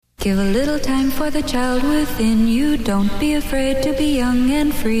Give a little time for the child within you. Don't be afraid to be young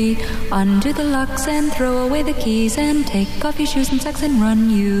and free. Undo the locks and throw away the keys and take off your shoes and socks and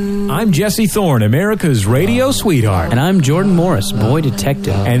run you. I'm Jesse Thorne, America's radio sweetheart. And I'm Jordan Morris, boy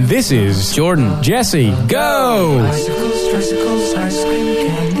detective. And this is Jordan. Jesse, go! Bicycles, tricycles, ice cream,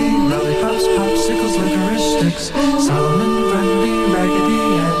 candy, lollipops, popsicles, licorice sticks, Solomon, Grundy, Raggedy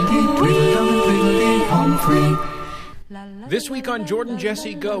Andy, Tweedledum and Tweedledee, home free. This week on Jordan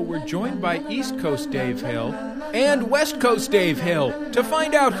Jesse Go, we're joined by East Coast Dave Hill and West Coast Dave Hill to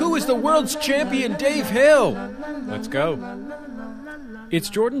find out who is the world's champion Dave Hill. Let's go. It's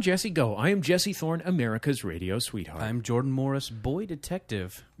Jordan Jesse Go. I am Jesse Thorne, America's radio sweetheart. I'm Jordan Morris, boy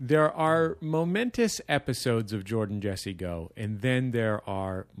detective. There are momentous episodes of Jordan Jesse Go, and then there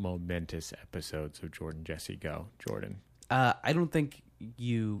are momentous episodes of Jordan Jesse Go. Jordan. I don't think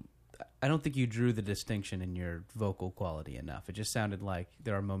you drew the distinction in your vocal quality enough. It just sounded like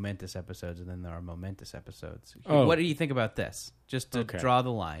there are momentous episodes and then there are momentous episodes. Oh. What do you think about this? Just to draw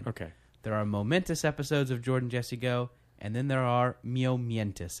the line. Okay. There are momentous episodes of Jordan Jesse Go, and then there are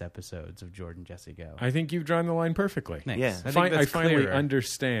momentous episodes of Jordan Jesse Go. I think you've drawn the line perfectly. Nice. Yeah. I finally clearer.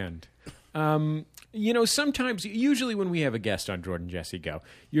 understand. Sometimes, usually when we have a guest on Jordan Jesse Go,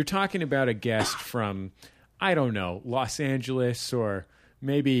 you're talking about a guest from, I don't know, Los Angeles or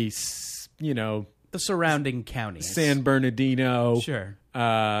maybe, The surrounding counties. San Bernardino. Sure.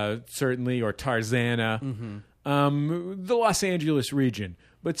 Certainly, or Tarzana. The Los Angeles region.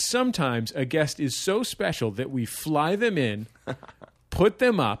 But sometimes a guest is so special that we fly them in, put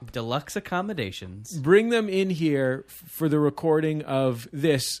them up, Deluxe accommodations. bring them in here for the recording of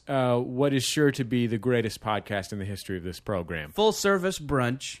this, what is sure to be the greatest podcast in the history of this program. Full service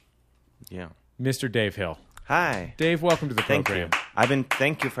brunch. Yeah. Mr. Dave Hill. Hi. Dave, welcome to the Thank program. you.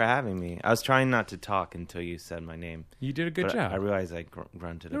 Thank you for having me. I was trying not to talk until you said my name. You did a good But job. I realized I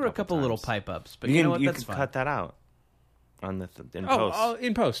grunted There were a couple little times. pipe ups, but You you can, know what? you That's can fine. cut that out on the in Oh, post.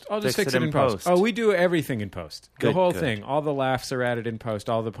 in post. I'll just fix Fix it in post. Oh, we do everything in post. The Good, whole good. thing. All the laughs are added in post,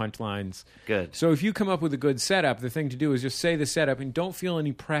 all the punchlines. Good. So if you come up with a good setup, the thing to do is just say the setup and don't feel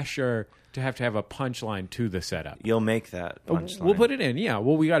any pressure to have a punchline to the setup. You'll make that punchline. We'll put it in. Yeah.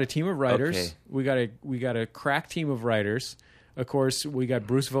 Well, we got a team of writers. Okay. We got a crack team of writers. Of course, we got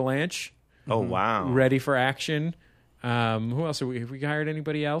Bruce Valanche Oh, wow. ready for action. Who else have we hired?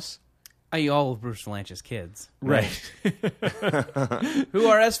 Anybody else? All of Bruce Valanche's kids, Right. who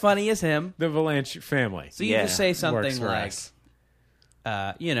are as funny as him. The Valanche family. So you Yeah. just say Works something for like, us.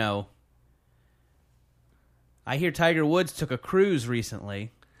 I hear Tiger Woods took a cruise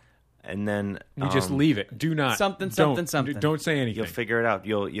recently. And then We just leave it. Do not. Something, Don't- something, something. Don't say anything. you'll figure it out.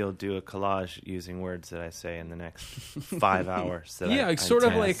 You'll do a collage using words that I say in the next 5 hours. That Yeah, I it's sort of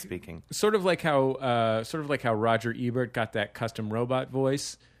intend like speaking. sort of like how Roger Ebert got that custom robot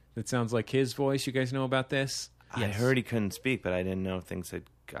voice that sounds like his voice. You guys know about this? I heard he couldn't speak, but I didn't know things had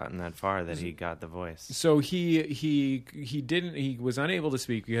gotten that far that he got the voice. So he was unable to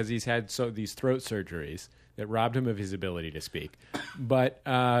speak because he's had these throat surgeries that robbed him of his ability to speak. But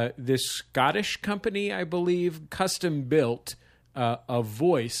this Scottish company, I believe, custom built a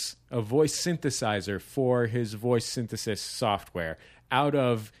voice synthesizer for his voice synthesis software out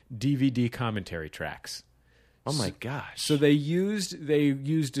of DVD commentary tracks. Oh my gosh! So they used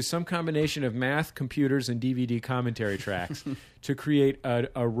some combination of math, computers, and DVD commentary tracks to create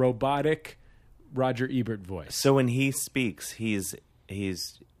a robotic Roger Ebert voice. So when he speaks, he's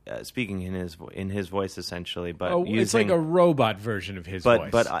speaking in his voice essentially, but using, it's like a robot version of his voice.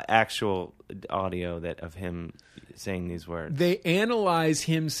 but actual audio of him saying these words. They analyze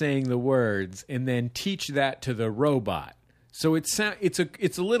him saying the words and then teach that to the robot. So it's a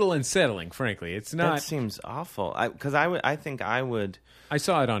little unsettling, frankly. It's not. That seems awful. Because I think I would. I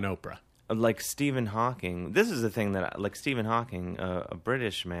saw it on Oprah. Like Stephen Hawking. This is the thing that like Stephen Hawking, a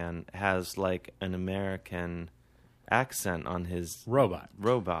British man, has like an American accent on his robot,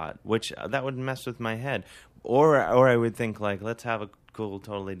 which that would mess with my head. Or I would think like, let's have a cool,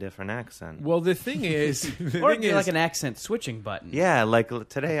 totally different accent. Well, the thing is, Or it'd be like an accent switching button. Yeah, like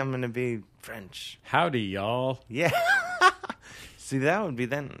today I'm going to be French. howdy, y'all. Yeah. See, that would be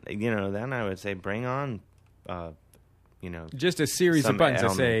then I would say bring on, Just a series some of buttons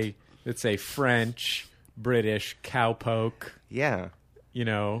element. that say French, British, cowpoke. Yeah.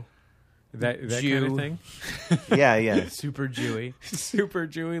 That Jew. kind of thing. Yeah. Super Jewy. Super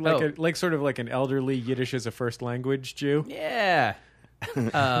Jewy, like sort of like an elderly Yiddish as a first language Jew. Yeah.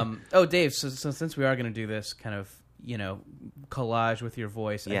 Dave, so since we are going to do this kind of, collage with your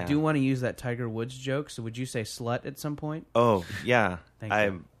voice, I Yeah. do want to use that Tiger Woods joke. So would you say slut at some point? Oh, yeah. Thank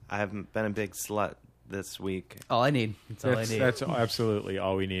you. I've been a big slut this week. All I need. That's all I need. That's absolutely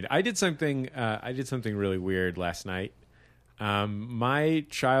all we need. I did something really weird last night. My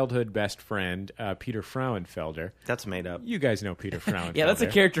childhood best friend, Peter Frauenfelder. That's made up. You guys know Peter Frauenfelder. Yeah, that's a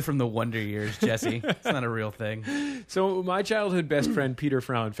character from the Wonder Years, Jesse. It's not a real thing. So my childhood best friend, Peter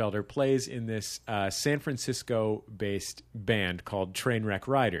Frauenfelder, plays in this San Francisco-based band called Trainwreck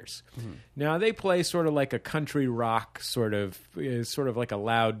Riders. Mm-hmm. Now, they play sort of like a country rock, sort of like a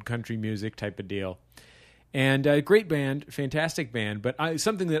loud country music type of deal. And a great band, fantastic band. But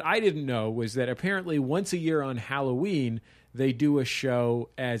something that I didn't know was that apparently once a year on Halloween, they do a show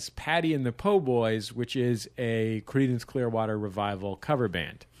as Patty and the Po' Boys, which is a Creedence Clearwater Revival cover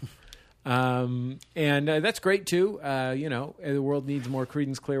band. And that's great, too. The world needs more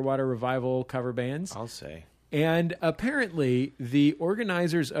Creedence Clearwater Revival cover bands. I'll say. And apparently, the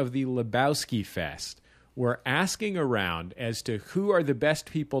organizers of the Lebowski Fest were asking around as to who are the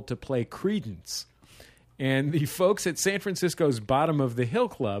best people to play Creedence. And the folks at San Francisco's Bottom of the Hill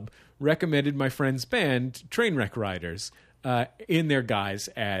Club recommended my friend's band, Trainwreck Riders, in their guise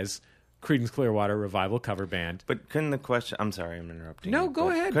as Creedence Clearwater Revival cover band. But couldn't the question... I'm sorry, I'm interrupting. No,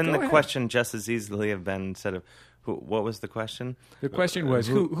 go ahead. Couldn't the question just as easily have been instead of... what was the question? The question was,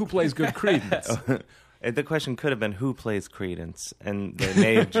 who plays good Creedence? The question could have been, who plays Creedence? And they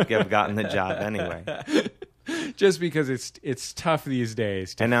may have gotten the job anyway. Just because it's tough these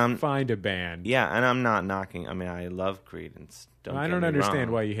days to find a band. Yeah, and I'm not knocking. I mean, I love Creedence. I don't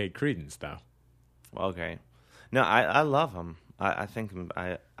understand why you hate Creedence, though. Okay. No, I love them. I think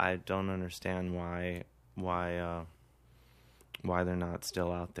I don't understand why they're not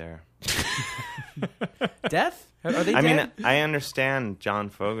still out there. Death? Are they dead? I mean, I understand John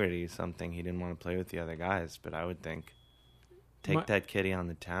Fogerty, something he didn't want to play with the other guys, but I would think, take that kitty on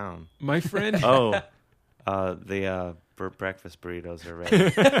the town. My friend... the breakfast burritos are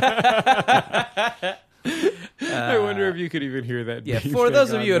ready. I wonder if you could even hear that. Yeah, for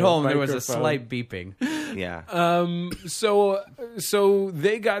those of you at home, there was a slight beeping. Yeah. So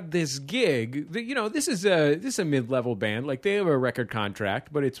they got this gig. This is a mid-level band. Like, they have a record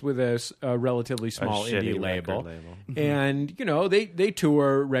contract, but it's with a relatively small indie label. And they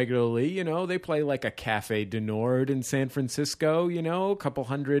tour regularly. They play like a Cafe du Nord in San Francisco. A couple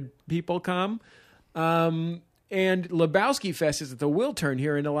hundred people come. And Lebowski Fest is at the Wiltern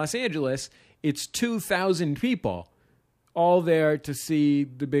here in Los Angeles. It's 2,000 people all there to see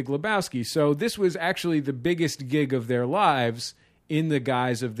the Big Lebowski. So this was actually the biggest gig of their lives in the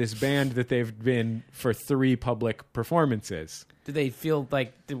guise of this band that they've been for 3 public performances. Did they feel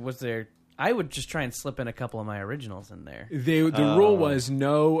like was there... I would just try and slip in a couple of my originals in there. The rule was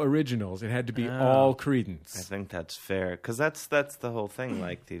no originals. It had to be all Creedence. I think that's fair, because that's the whole thing.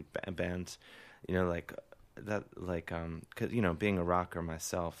 Like, the bands, because being a rocker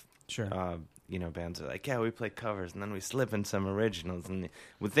myself, sure. Bands are like, yeah, we play covers, and then we slip in some originals, and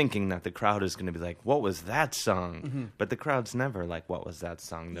we're thinking that the crowd is going to be like, what was that song? Mm-hmm. But the crowd's never like, what was that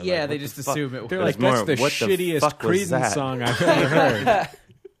song? They're like, they just assume it was. They're like, that's the shittiest Creedence song I've ever heard.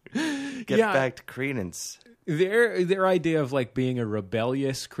 Get back to Creedence. Their idea of like being a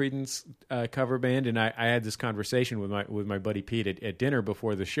rebellious Creedence cover band, and I had this conversation with my buddy Pete at dinner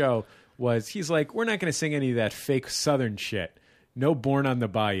before the show, he's like, we're not going to sing any of that fake Southern shit. No Born on the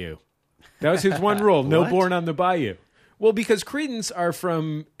Bayou. That was his one rule. No Born on the Bayou. Well, because Creedence are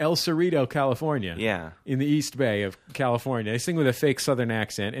from El Cerrito, California. Yeah. In the East Bay of California. They sing with a fake Southern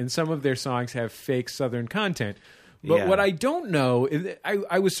accent, and some of their songs have fake Southern content. But what I don't know,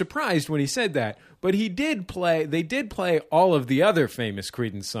 I was surprised when he said that, but they did play all of the other famous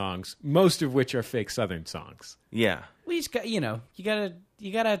Creedence songs, most of which are fake Southern songs. Yeah. We just got, you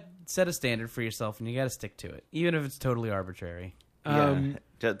gotta set a standard for yourself, and you gotta stick to it, even if it's totally arbitrary.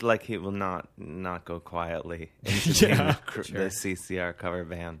 Just like he will not go quietly into the CCR cover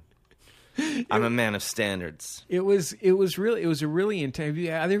band. I'm a man of standards. It was a really intense.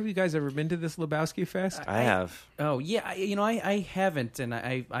 Have either of you guys ever been to this Lebowski Fest? I have. Oh yeah, I haven't, and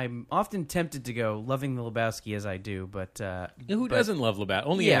I'm often tempted to go, loving the Lebowski as I do, but who doesn't love Lebowski?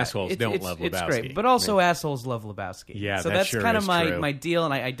 Only assholes don't love Lebowski. It's great, but also assholes love Lebowski. Yeah, so that's sure kind of true. my deal,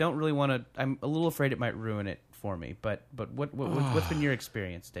 and I don't really want to. I'm a little afraid it might ruin it for me. But what's been your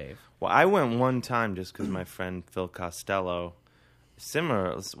experience, Dave? Well, I went one time just because my friend Phil Costello.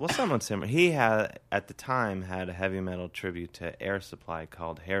 Somewhat similar. He had, at the time, had a heavy metal tribute to Air Supply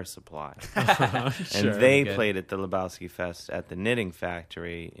called Hair Supply. And they played at the Lebowski Fest at the Knitting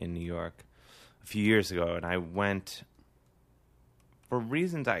Factory in New York a few years ago. And I went for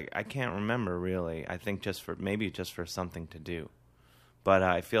reasons I can't remember, really. I think just for something to do. But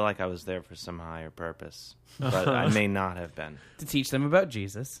I feel like I was there for some higher purpose. But I may not have been. To teach them about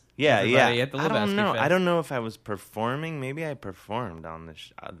Jesus. Yeah. At the I don't Lebowski know. Fest. I don't know if I was performing. Maybe I performed on the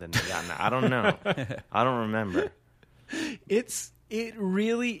I don't know. I don't remember. It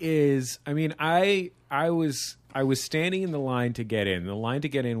really is. I mean, I was standing in the line to get in. The line to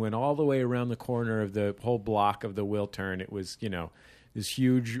get in went all the way around the corner of the whole block of the Wiltern. It was, this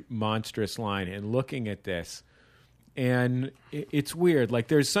huge, monstrous line. And looking at this, and it's weird. Like,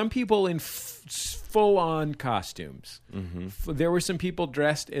 there's some people in full-on costumes. Mm-hmm. There were some people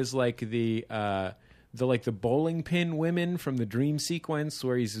dressed as like the bowling pin women from the dream sequence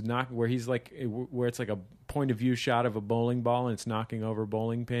where it's like a point of view shot of a bowling ball and it's knocking over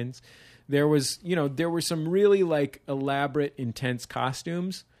bowling pins. There were some really like elaborate, intense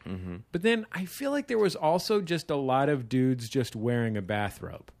costumes. Mm-hmm. But then I feel like there was also just a lot of dudes just wearing a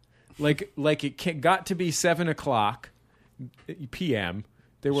bathrobe. Like it got to be 7:00 p.m.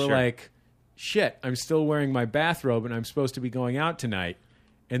 They were like, shit, I'm still wearing my bathrobe and I'm supposed to be going out tonight.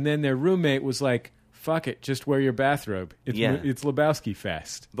 And then their roommate was like, fuck it, just wear your bathrobe. It's Lebowski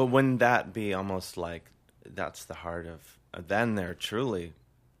Fest. But wouldn't that be almost like that's the heart of... Then they're truly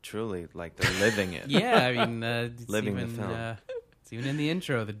like they're living it. Yeah, I mean... living the film. It's even in the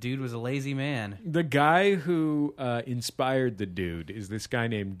intro. The dude was a lazy man. The guy who inspired the dude is this guy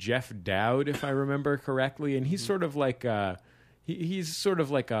named Jeff Dowd, if I remember correctly. And he's sort of like he's sort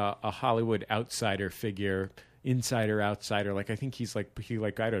of like a Hollywood outsider figure. Insider, outsider. Like, I think he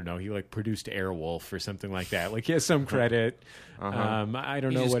I don't know, he like produced Airwolf or something like that. Like, he has some credit. I don't know what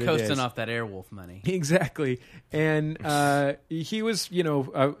it is. He's just coasting off that Airwolf money. Exactly. And he was,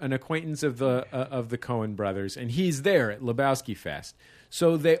 an acquaintance of the Coen brothers, and he's there at Lebowski Fest.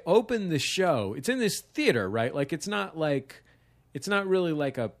 So they open the show. It's in this theater, right? Like, it's not really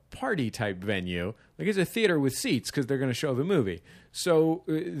like a party type venue. Like, it's a theater with seats because they're going to show the movie. So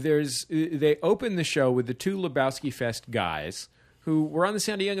they open the show with the two Lebowski Fest guys who were on the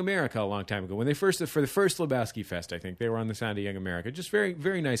Sound of Young America a long time ago. For the first Lebowski Fest, I think they were on the Sound of Young America. Just very,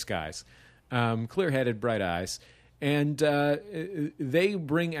 very nice guys, clear-headed, bright eyes. And they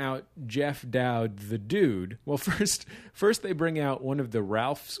bring out Jeff Dowd, the dude. Well, first they bring out one of the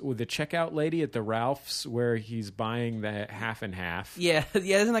Ralphs, with the checkout lady at the Ralphs, where he's buying the half and half. Yeah.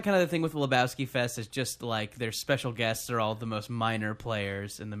 Isn't that kind of the thing with the Lebowski Fest? It's just like their special guests are all the most minor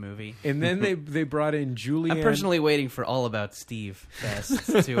players in the movie. And then they brought in Julianne. I'm personally waiting for All About Steve Fest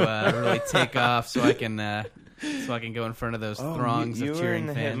to really take off, so I can go in front of those throngs of cheering fans. You were in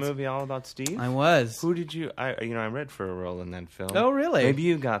the hit movie All About Steve? I was. Who did you... I read for a role in that film. Oh, really? Maybe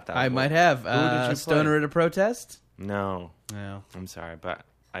you got that. I might have. Who did you Stoner play? at a Protest? No. I'm sorry, but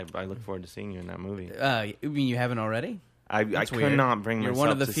I look forward to seeing you in that movie. You mean you haven't already? I could not bring You're myself one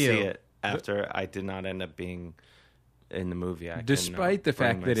of the to few. see it after I did not end up being in the movie. Despite the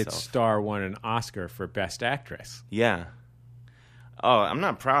fact that its star won an Oscar for Best Actress. Yeah. Oh, I'm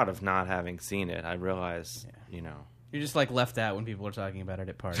not proud of not having seen it. I realize, You're just like left out when people are talking about it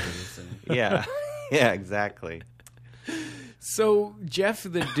at parties. And... Yeah. Yeah, exactly. So Jeff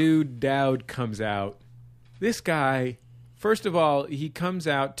the Dude Dowd comes out. This guy, first of all, he comes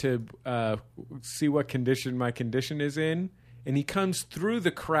out to see what condition my condition is in, and he comes through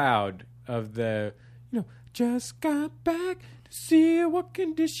the crowd of the, just got back to see what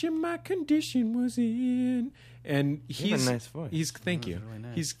condition my condition was in. And you have a nice voice. Thank you. Really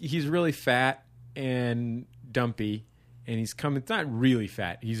nice. He's really fat and dumpy, and he's coming. Not really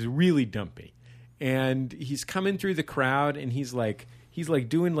fat. He's really dumpy. And he's coming through the crowd, and he's like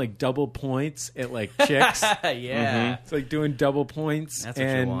doing like double points at like chicks. Yeah, mm-hmm. It's like doing double points. That's what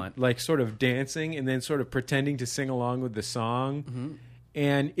and you want. like sort of dancing, and then sort of pretending to sing along with the song. Mm-hmm.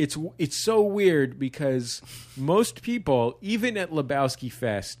 And it's so weird because most people, even at Lebowski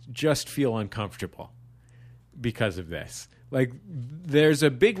Fest, just feel uncomfortable because of this. Like, there's a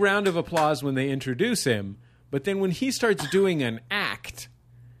big round of applause when they introduce him, but then when he starts doing an act,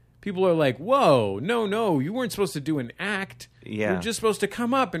 people are like, whoa, no, you weren't supposed to do an act. Yeah. You're just supposed to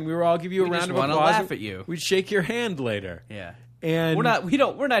come up and we were all give you a round of applause. We just want to laugh at you. We'd shake your hand later. Yeah. And we're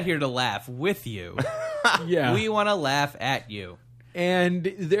not here to laugh with you. Yeah. We want to laugh at you. And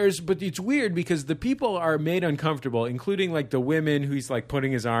but it's weird because the people are made uncomfortable, including like the women who he's like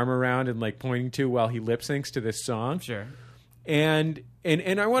putting his arm around and like pointing to while he lip syncs to this song. Sure. And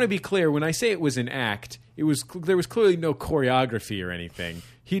I want to be clear, when I say it was an act, there was clearly no choreography or anything.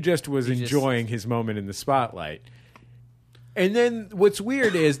 He just was enjoying his moment in the spotlight. And then what's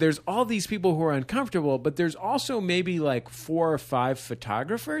weird is there's all these people who are uncomfortable, but there's also maybe like 4 or 5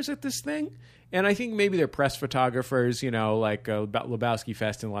 photographers at this thing. And I think maybe they're press photographers, like Lebowski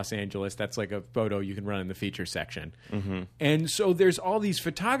Fest in Los Angeles. That's like a photo you can run in the feature section. Mm-hmm. And so there's all these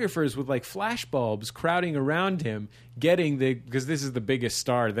photographers with like flash bulbs crowding around him, because this is the biggest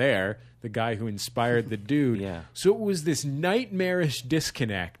star there, the guy who inspired the dude. Yeah. So it was this nightmarish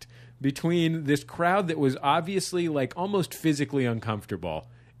disconnect between this crowd that was obviously like almost physically uncomfortable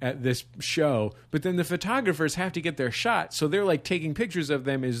at this show, but then the photographers have to get their shot, so they're like taking pictures of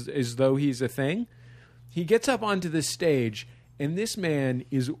them as though he's a thing. He gets up onto the stage, and this man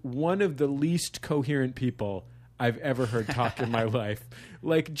is one of the least coherent people I've ever heard talk in my life.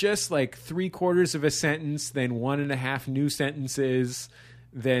 Like, just like 3/4 of a sentence, then 1.5 new sentences,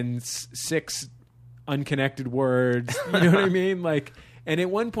 then 6 unconnected words. You know what I mean? Like, and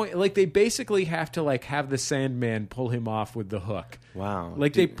at one point, like, they basically have to like have the Sandman pull him off with the hook. Wow.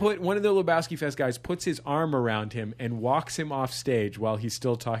 Like, they put one of the Lebowski Fest guys puts his arm around him and walks him off stage while he's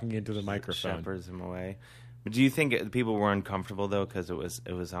still talking into the microphone. Shepherds him away. But do you think people were uncomfortable though, because it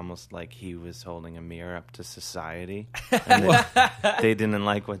was almost like he was holding a mirror up to society, and they didn't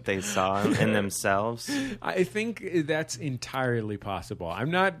like what they saw in themselves? I think that's entirely possible. I'm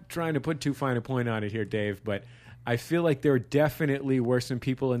not trying to put too fine a point on it here, Dave, but I feel like there definitely were some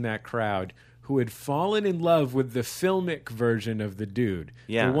people in that crowd who had fallen in love with the filmic version of the dude.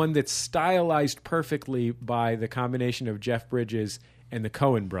 Yeah. The one that's stylized perfectly by the combination of Jeff Bridges and the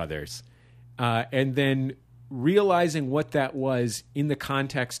Coen brothers. And then realizing what that was in the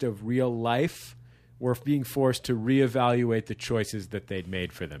context of real life, were being forced to reevaluate the choices that they'd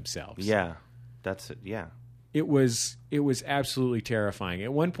made for themselves. Yeah. That's it. Yeah. It was absolutely terrifying.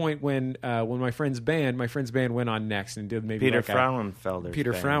 At one point, when my friend's band went on next and did maybe Peter like Frauenfelder's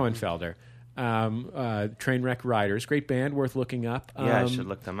Peter band. Frauenfelder, Trainwreck Riders, great band, worth looking up. Yeah, I should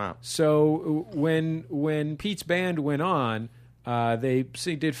look them up. So when Pete's band went on, they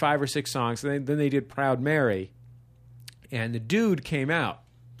did 5 or 6 songs. Then they did Proud Mary, and the dude came out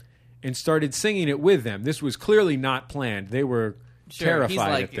and started singing it with them. This was clearly not planned. They were terrified he's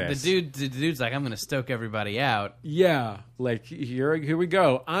like, at this. The dude's like, I'm going to stoke everybody out. Yeah, like, here we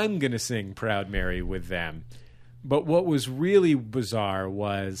go. I'm going to sing Proud Mary with them. But what was really bizarre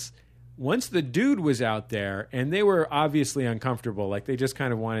was once the dude was out there, and they were obviously uncomfortable, like they just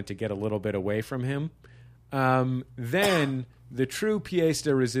kind of wanted to get a little bit away from him, then the true pièce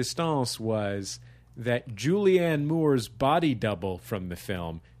de résistance was that Julianne Moore's body double from the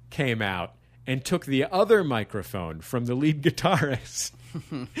film came out and took the other microphone from the lead guitarist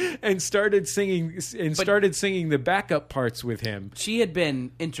and started singing the backup parts with him. She had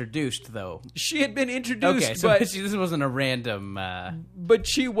been introduced, though. She had been introduced, okay, so but this wasn't a random... But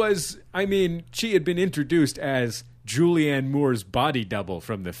she had been introduced as Julianne Moore's body double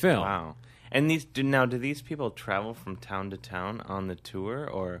from the film. Wow. And do these people travel from town to town on the tour,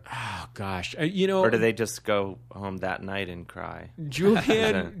 or? Oh gosh, or do they just go home that night and cry?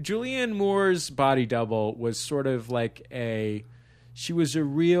 Julianne Moore's body double was sort of like she was a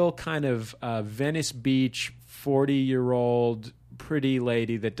real kind of Venice Beach 40-year-old pretty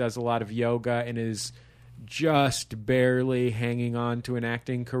lady that does a lot of yoga and is just barely hanging on to an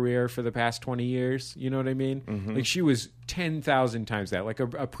acting career for the past 20 years. You know what I mean? Mm-hmm. Like, she was 10,000 times that. Like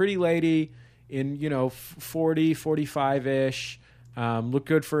a pretty lady in, 40, 45-ish, looked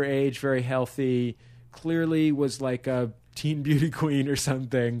good for her age, very healthy, clearly was like a teen beauty queen or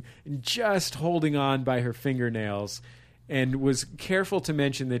something, and just holding on by her fingernails, and was careful to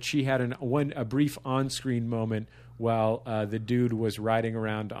mention that she had a brief on-screen moment while the dude was riding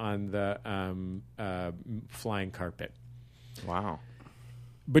around on the flying carpet. Wow.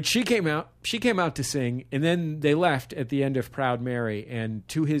 But she came out to sing, and then they left at the end of Proud Mary, and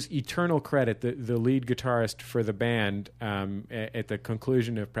to his eternal credit, the lead guitarist for the band at the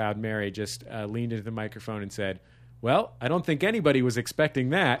conclusion of Proud Mary just leaned into the microphone and said, "Well, I don't think anybody was expecting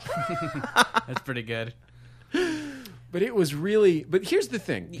that." That's pretty good. But it was really... But here's the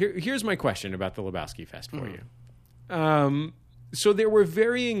thing. Here's my question about the Lebowski Fest for you. So there were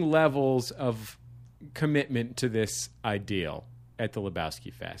varying levels of commitment to this ideal at the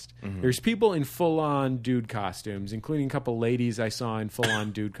Lebowski Fest. Mm-hmm. There's people in full-on dude costumes, including a couple ladies I saw in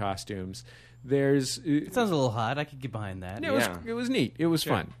full-on dude costumes. It sounds a little hot. I could get behind that. It was neat. It was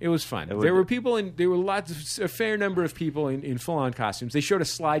fun. There were a fair number of people in full-on costumes. They showed a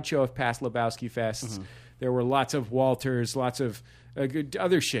slideshow of past Lebowski Fests. Mm-hmm. There were lots of Walters, lots of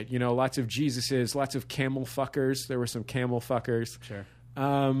other shit, lots of Jesuses, lots of camel fuckers. There were some camel fuckers. Sure.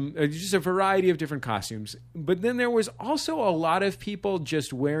 Just a variety of different costumes. But then there was also a lot of people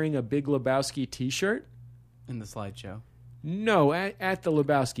just wearing a Big Lebowski t-shirt. In the slideshow? No, at the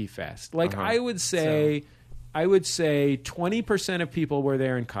Lebowski Fest. Like, I would say 20% of people were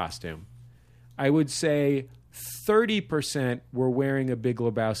there in costume. I would say 30% were wearing a Big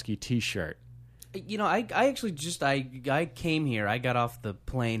Lebowski T-shirt. You know, I actually just I came here. I got off the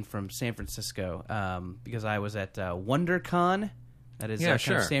plane from San Francisco because I was at WonderCon. That is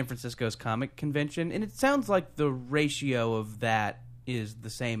kind of San Francisco's comic convention, and it sounds like the ratio of that is the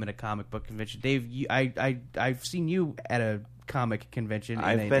same at a comic book convention. Dave, I've seen you at a comic convention.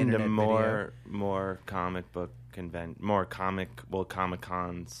 I've been to more comic book Comic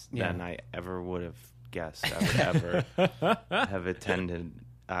Cons than I ever would have guessed I would ever have attended.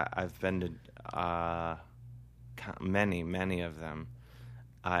 I've been to many of them.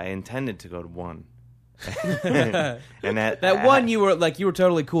 I intended to go to one. And that one you were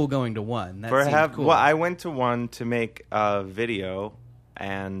totally cool going to one. That seemed cool. Well, I went to one to make a video,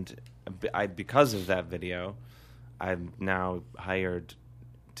 and because of that video, I'm now hired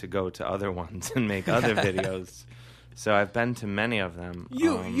to go to other ones and make other videos. So I've been to many of them.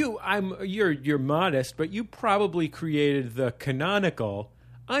 You're modest, but you probably created the canonical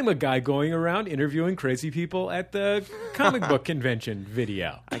I'm a guy going around interviewing crazy people at the comic book convention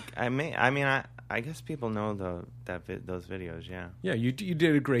video. I guess people know those videos, yeah. Yeah, you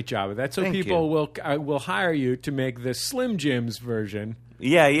did a great job of that. So Thank people you. will hire you to make the Slim Jim's version.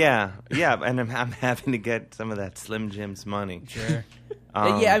 Yeah. And I'm having to get some of that Slim Jim's money. Sure.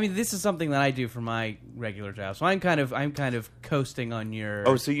 I mean, this is something that I do for my regular job. So I'm kind of coasting on your.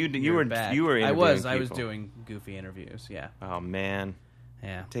 Oh, so you were back. interviewing I was people. doing goofy interviews. Yeah. Oh man.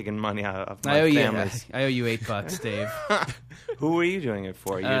 Yeah. Taking money out of my family's. I owe you $8, Dave. Who were you doing it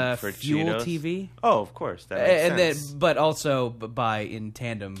for? For Fuel Cheetos? TV. Oh, of course. That makes sense. But also in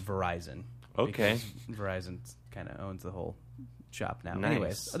tandem Verizon. Okay. Verizon kind of owns the whole shop now. Nice.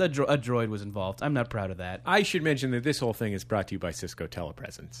 Anyways, a droid was involved. I'm not proud of that. I should mention that this whole thing is brought to you by Cisco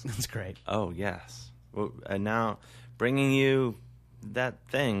Telepresence. That's great. Oh, yes. Well, and now bringing you that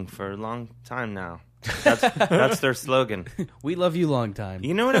thing for a long time now. That's their slogan. We love you long time.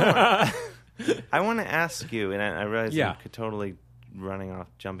 You know what I want to ask you, and I realize I'm totally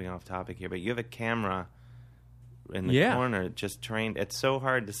jumping off topic here, but you have a camera in the corner just trained. It's so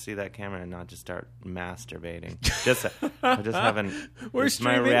hard to see that camera and not just start masturbating. I just haven't. It's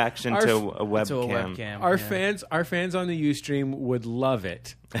my reaction to a webcam. Our fans on the Ustream would love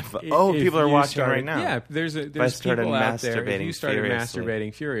it. People are watching right now. Yeah, there's people out there. If you started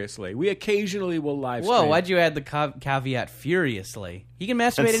masturbating furiously, we occasionally will live stream. Whoa! Why'd you add the caveat furiously? He can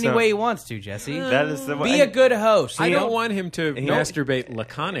masturbate any way he wants to, Jesse. That is the way. Be a good host. I don't want him to masturbate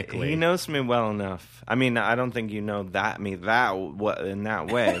laconically. He knows me well enough. I mean, I don't think you know in that way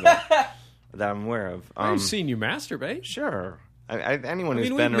that I'm aware of. I've seen you masturbate. Sure. Anyone who's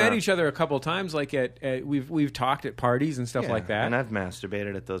we've been met around, each other a couple of times, like we've talked at parties and stuff like that. And I've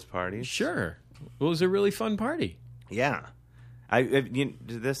masturbated at those parties. Sure. Well, it was a really fun party. Yeah. Have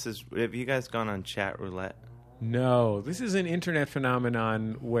you guys gone on chat roulette? No, this is an internet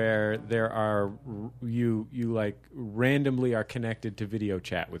phenomenon where there are you like randomly are connected to video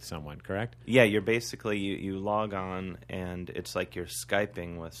chat with someone, correct? Yeah, you're basically you log on and it's like you're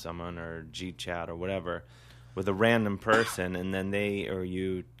Skyping with someone or GChat or whatever with a random person, and then they or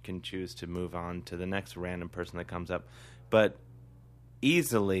you can choose to move on to the next random person that comes up. But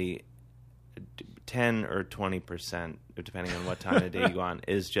easily 10 or 20%, depending on what time of day you go on,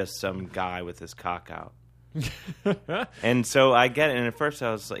 is just some guy with his cock out. And so I get it, and at first I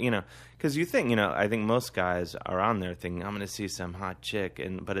was like, because you think, I think most guys are on there thinking, I'm going to see some hot chick,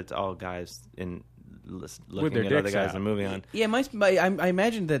 but it's all guys looking at other guys and moving on. Yeah, I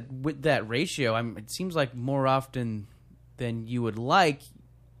imagine that with that ratio, it seems like more often than you would like,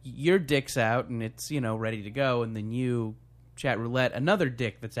 your dick's out and it's ready to go, and then you chat roulette another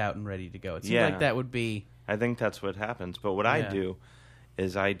dick that's out and ready to go. It seems like that would be. I think that's what happens. But what I do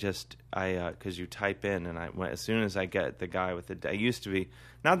is because you type in, and as soon as I get the guy with the, I used to be,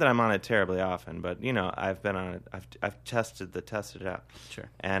 not that I'm on it terribly often, but I've been on it. I've tested it out, sure,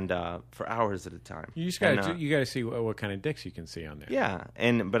 and for hours at a time. You just got to see what kind of dicks you can see on there. Yeah,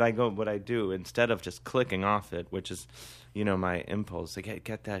 but what I do instead of just clicking off it, which is, my impulse to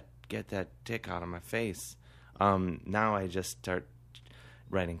get that dick out of my face. Now I just start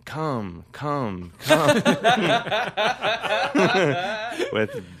writing "come,"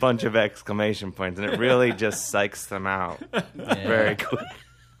 with a bunch of exclamation points, and it really just psychs them out very quick.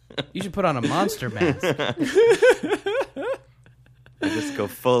 You should put on a monster mask. I just go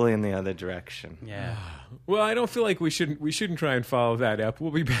fully in the other direction. Yeah. Well, I don't feel like we shouldn't try and follow that up.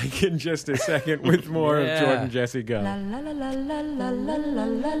 We'll be back in just a second with more of Jordan Jesse Go.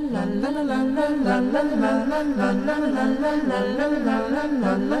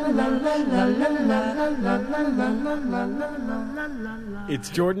 It's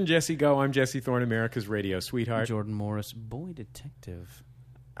Jordan Jesse Go. I'm Jesse Thorne, America's radio sweetheart. Jordan Morris, boy detective.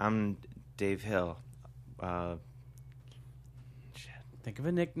 I'm Dave Hill. Think of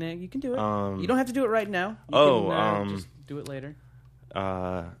a nickname. You can do it. You don't have to do it right now. You can, just do it later.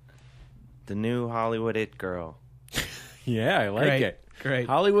 The new Hollywood It Girl. Yeah, I like it. Great.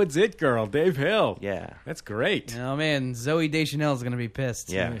 Hollywood's It Girl, Dave Hill. Yeah. That's great. Oh, man. Zoe Deschanel is going to be pissed.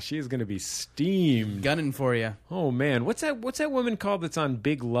 Yeah. She's going to be steamed. Gunning for you. Oh, man. What's that woman called that's on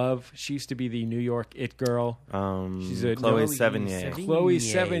Big Love? She used to be the New York It Girl. She's Chloe Sevigny. Chloe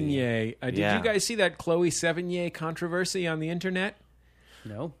Sevigny. Did Yeah. you guys see that Chloe Sevigny controversy on the internet?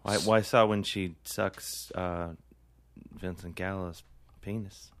 No. Well, I saw when she sucks Vincent Gallo's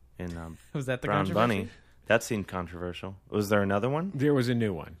penis in Was that the Brown controversy? Bunny. That seemed controversial. Was there another one? There was a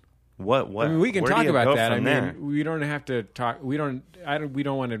new one. What? I mean, we can Where talk do you about go that. from there? We don't have to talk. We don't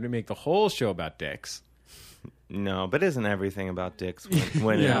want to make the whole show about dicks. No, but isn't everything about dicks? Once At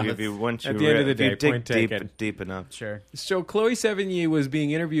you the end of the day, point dig taken. deep enough. Sure. So Chloe Sevigny was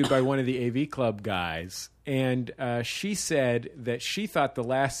being interviewed by one of the AV Club guys, and she said that she thought the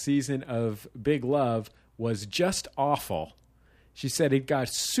last season of Big Love was just awful. She said it got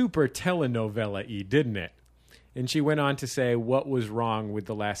super telenovela-y, didn't it? And she went on to say what was wrong with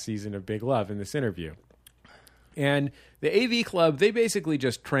the last season of Big Love in this interview. And the AV Club, they basically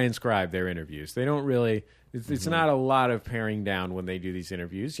just transcribe their interviews. They don't really... It's not a lot of paring down when they do these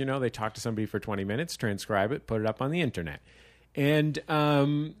interviews. You know, they talk to somebody for 20 minutes, transcribe it, put it up on the internet. And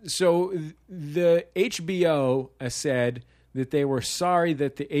so the HBO said that they were sorry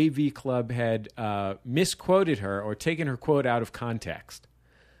that the AV Club had misquoted her or taken her quote out of context.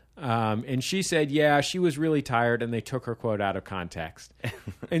 And she said, yeah, she was really tired and they took her quote out of context.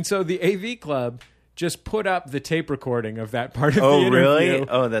 And so the AV Club just put up the tape recording of that part of the interview. Oh, really?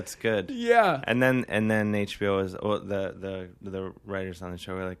 Oh, that's good. Yeah. And then HBO is the writers on the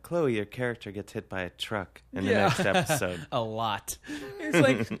show were like, Chloe, your character gets hit by a truck in the next episode. A lot. It's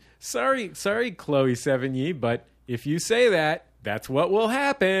like, sorry, Chloe Sevigny, but if you say that, that's what will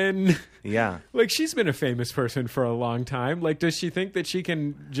happen. Yeah. Like, she's been a famous person for a long time. Like, does she think that she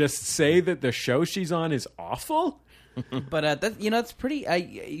can just say that the show she's on is awful? But that's pretty. I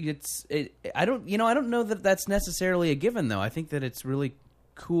don't know that that's necessarily a given, though. I think that it's really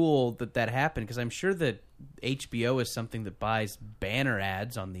cool that happened because I'm sure that HBO is something that buys banner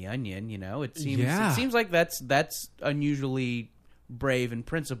ads on The Onion. You know, it seems like that's unusually brave and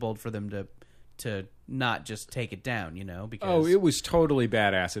principled for them to not just take it down. You know, because it was totally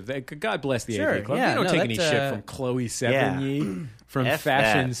badass. God bless the AV Club. Yeah, they don't take any shit from Chloe Sevigny, from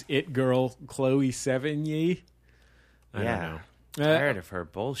fashion's It Girl Chloe Sevigny. I don't know. Tired of her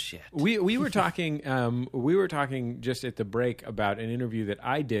bullshit. We were talking we were talking just at the break about an interview that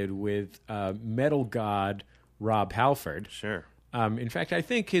I did with metal god Rob Halford. Sure. In fact, I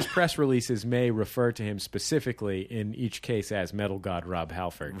think his press releases may refer to him specifically in each case as metal god Rob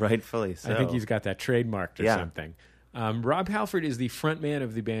Halford. Rightfully so. I think he's got that trademarked or something. Rob Halford is the frontman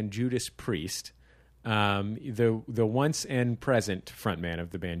of the band Judas Priest. The once and present frontman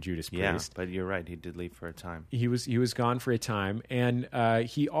of the band Judas Priest. Yeah, but you're right. He did leave for a time. He was gone for a time, and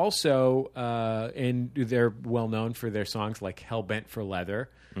he also and they're well known for their songs like "Hellbent for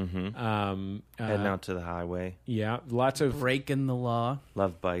Leather." Mm-hmm. Heading Out to the Highway. Yeah, lots of Breaking the Law.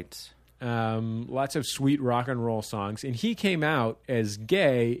 Love Bites. Lots of sweet rock and roll songs, and he came out as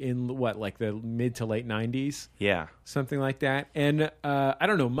gay in the mid to late 90s, something like that. And I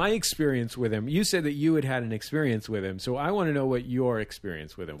don't know, my experience with him. You said that you had an experience with him, so I want to know what your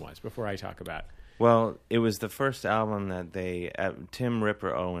experience with him was before I talk about. Well, it was the first album that Tim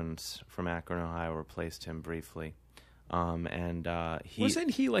Ripper Owens from Akron, Ohio, replaced him briefly.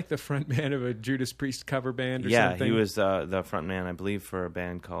 Wasn't he like the front man of a Judas Priest cover band or something? Yeah, he was the front man, I believe, for a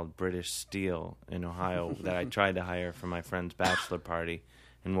band called British Steel in Ohio that I tried to hire for my friend's bachelor party,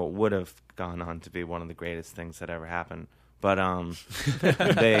 and what would have gone on to be one of the greatest things that ever happened. But it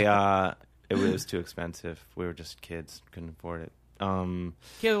was too expensive. We were just kids, couldn't afford it.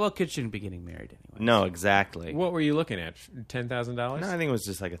 well, kids shouldn't be getting married anyway. No, exactly. What were you looking at? $10,000? No, I think it was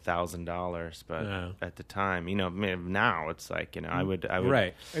just like $1,000. But at the time, now it's like I would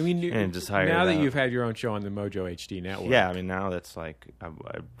right. I mean, just hire now that out. You've had your own show on the Mojo HD network. Yeah, I mean now that's like I'd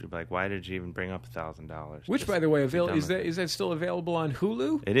be like, why did you even bring up $1,000? Which, by the way, is that still available on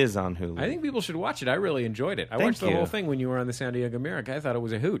Hulu? It is on Hulu. I think people should watch it. I really enjoyed it. I watched the whole thing when you were on the San Diego Mirror. I thought it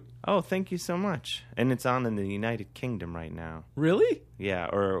was a hoot. Oh, thank you so much. And it's on in the United Kingdom right now. Really? Yeah,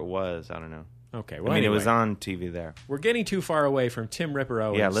 or it was. I don't know. Okay. Well, anyway, it was on TV there. We're getting too far away from Tim Ripper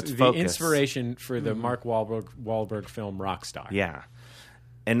Owens. Yeah, let's the focus. Inspiration for the Mark Wahlberg film Rockstar. Yeah.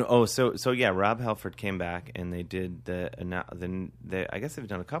 And so yeah, Rob Halford came back and they did the I guess they've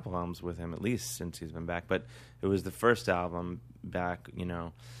done a couple albums with him at least since he's been back, but it was the first album back,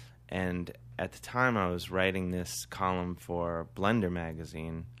 and at the time I was writing this column for Blender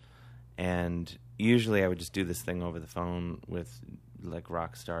magazine, and usually I would just do this thing over the phone with like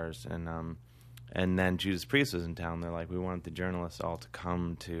rock stars, and then Judas Priest was in town. They're like, we want the journalists all to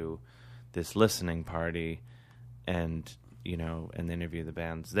come to this listening party and interview the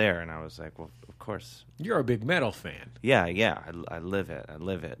bands there. And I was like, well, of course. You're a big metal fan. Yeah, I live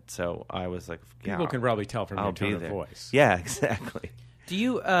it. So I was like, yeah. People can probably tell from I'll your tone be of there. voice. Yeah, exactly. Do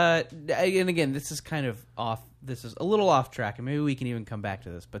you, and again, this is kind of off, this is a little off track, and maybe we can even come back to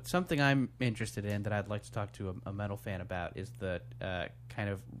this, but something I'm interested in that I'd like to talk to a metal fan about is the kind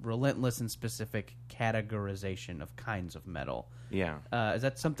of relentless and specific categorization of kinds of metal. Yeah. Is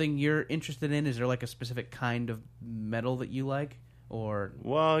that something you're interested in? Is there like a specific kind of metal that you like? Or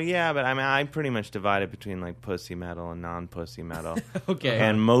Well, yeah, but I mean, I pretty much divide it between like pussy metal and non-pussy metal. Okay.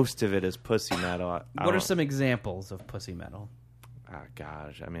 And most of it is pussy metal. What are some examples of pussy metal? Oh,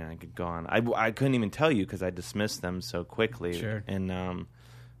 gosh, I mean, I could go on. I couldn't even tell you because I dismissed them so quickly. Sure. And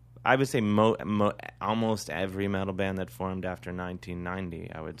I would say almost every metal band that formed after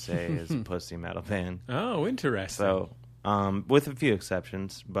 1990, I would say, is a pussy metal band. Oh, interesting. So, with a few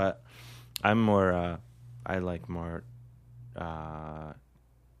exceptions, but I'm more. I like more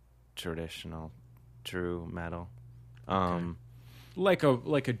traditional, true metal. Like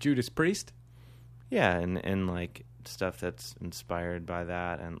a Judas Priest? Yeah, and like stuff that's inspired by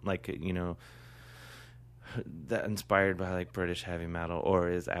that, and like that inspired by like British heavy metal, or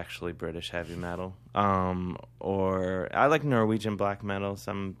is actually British heavy metal. Or I like Norwegian black metal.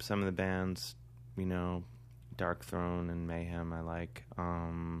 Some of the bands, Dark Throne and Mayhem. I like.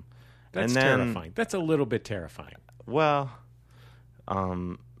 That's terrifying. That's a little bit terrifying. Well,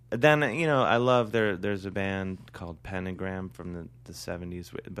 then I love there's a band called Pentagram from the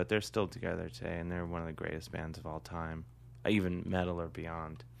 70s, but they're still together today, and they're one of the greatest bands of all time, even metal or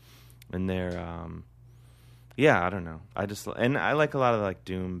beyond. And they're I don't know. I like a lot of like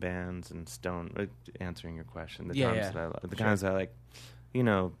doom bands and stone. Answering your question, the kinds I like,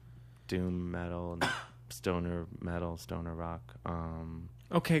 doom metal and stoner metal, stoner rock.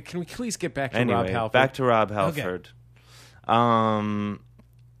 Okay, can we please get back to Rob Halford? Back to Rob Halford.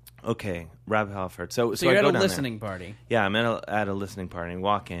 Okay, Rob Halford. So you're at a listening party. Yeah, I'm at a listening party. And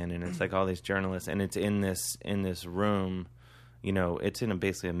walk in, and it's like all these journalists, and it's in this room. It's in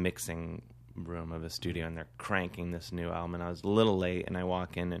basically a mixing room of a studio, and they're cranking this new album. And I was a little late, and I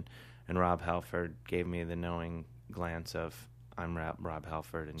walk in, and Rob Halford gave me the knowing glance of, I'm Rob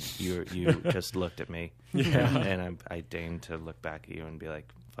Halford, and you just looked at me. Yeah. And I deigned to look back at you and be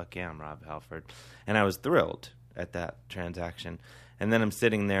like, fuck yeah, I'm Rob Halford. And I was thrilled at that transaction. And then I'm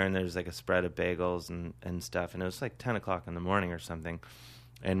sitting there, and there's like a spread of bagels and stuff, and it was like 10 o'clock in the morning or something.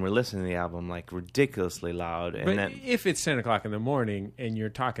 And we're listening to the album like ridiculously loud. And but if it's 10 o'clock in the morning and you're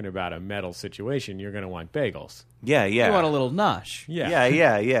talking about a metal situation, you're going to want bagels. Yeah. You want a little nosh. Yeah,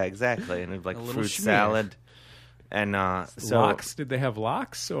 exactly. And it's like fruit schmear. salad. And so lox? Did they have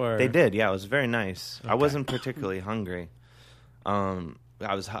lox? Or they did. Yeah, it was very nice. Okay. I wasn't particularly hungry.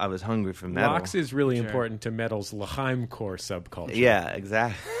 I was hungry for metal. Lox is really important to metal's L'chaim core subculture. Yeah,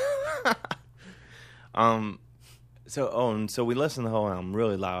 exactly. So we listened to the whole album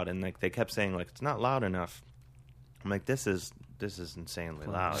really loud, and like they kept saying like it's not loud enough. I'm like, this is insanely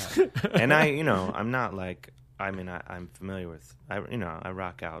loud. And I'm not like, I'm familiar with, I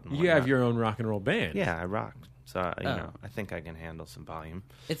rock out. And you have your own rock and roll band. Yeah, I rock. So I think I can handle some volume.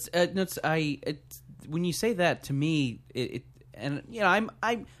 It's when you say that to me,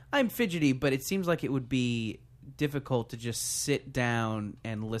 I'm fidgety, but it seems like it would be difficult to just sit down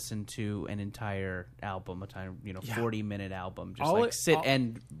and listen to an entire album, 40-minute album,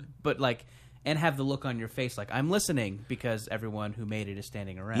 but like and have the look on your face like I'm listening because everyone who made it is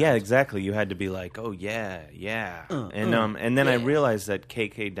standing around. Yeah, exactly. You had to be like, oh yeah, and then I realized that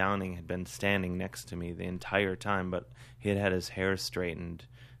KK Downing had been standing next to me the entire time, but he had his hair straightened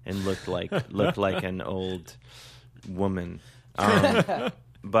and looked like an old woman.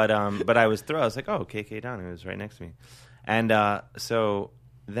 But I was thrilled. I was like, oh, KK Downing was right next to me, and so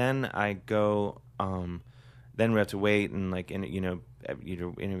then I go. Then we have to wait and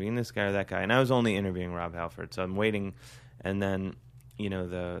you're interviewing this guy or that guy, and I was only interviewing Rob Halford, so I'm waiting, and then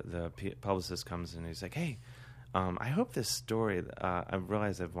the publicist comes in and he's like, hey, I hope this story. I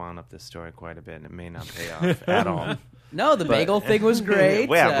realize I've wound up this story quite a bit, and it may not pay off at all. No, the bagel thing was great.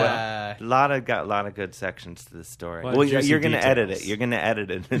 A lot of good sections to this story. Well, you're going to edit it. You're going to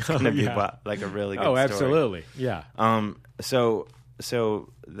edit it. It's going to be like a really good story. Oh, absolutely, yeah. So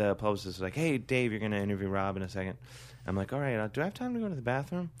the publicist was like, hey, Dave, you're going to interview Rob in a second. I'm like, all right, do I have time to go to the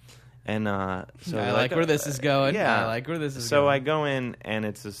bathroom? And so I like where this is going. Yeah. I like where this is going. So I go in, and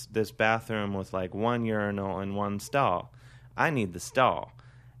it's this bathroom with like one urinal and one stall. I need the stall.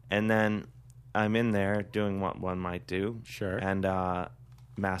 And then I'm in there doing what one might do. Sure. And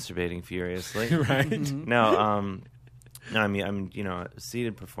masturbating furiously. Right. No, I'm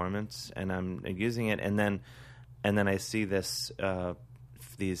seated performance, and I'm using it, and then I see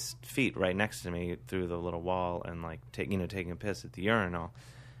these feet right next to me through the little wall, and taking a piss at the urinal,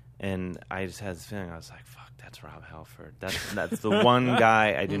 and I just had this feeling. I was like, "Fuck, that's Rob Halford. That's the one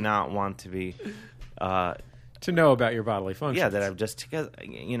guy I do not want to be to know about your bodily functions." Yeah, that I've just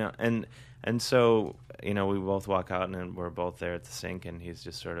and so we both walk out, and we're both there at the sink, and he's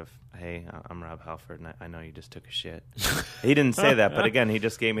just sort of, hey, I'm Rob Halford, and I know you just took a shit. He didn't say that, but again, he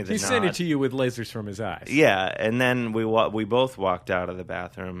just gave me the nod. He sent it to you with lasers from his eyes. Yeah, and then we both walked out of the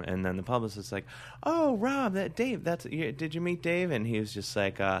bathroom, and then the publicist's like, oh, Rob, Dave, did you meet Dave? And he was just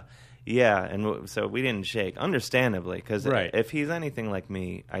like, yeah, and so we didn't shake, understandably, because if he's anything like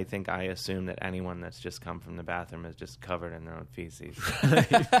me, I think I assume that anyone that's just come from the bathroom is just covered in their own feces.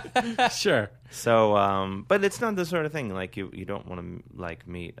 Sure. So, but it's not the sort of thing like you don't want to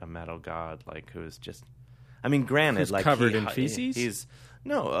meet a metal god who's just, I mean, granted, who's covered in feces. He's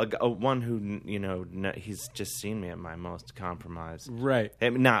one who he's just seen me at my most compromised. Right.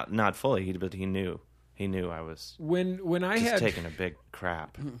 Not fully, but he knew. He knew I was when I had taking a big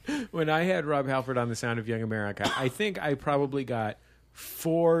crap. When I had Rob Halford on The Sound of Young America, I think I probably got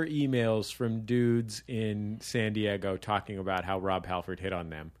 4 emails from dudes in San Diego talking about how Rob Halford hit on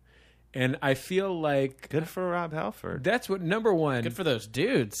them. And I feel like... Good for Rob Halford. That's what, number one... Good for those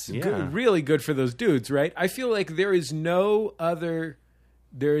dudes. Yeah. Really good for those dudes, right? I feel like there is no other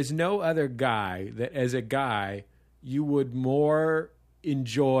guy that, as a guy, you would more...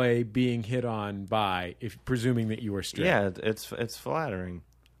 enjoy being hit on by, if presuming that you were straight. Yeah, it's flattering,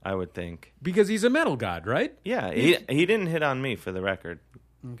 I would think, because he's a metal god, right? Yeah, he didn't hit on me, for the record.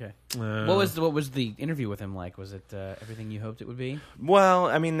 Okay. What was the interview with him like? Was it everything you hoped it would be? Well,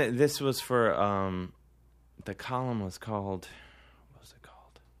 I mean, this was for the column was called. What was it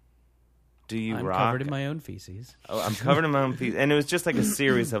called? Do you I'm rock? covered in my own feces. Oh, I'm covered in my own feces, and it was just like a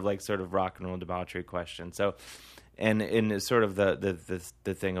series of sort of rock and roll debauchery questions. So. And in sort of the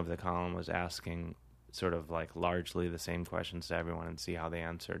thing of the column was asking sort of largely the same questions to everyone and see how they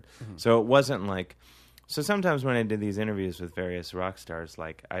answered. Mm-hmm. So it wasn't so sometimes when I did these interviews with various rock stars,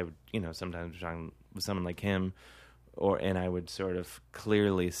 I would, sometimes be talking with someone like him, and I would sort of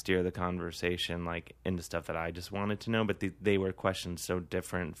clearly steer the conversation into stuff that I just wanted to know, but they were questions so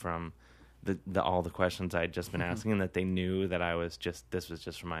different from all the questions I had just been asking, and that they knew that this was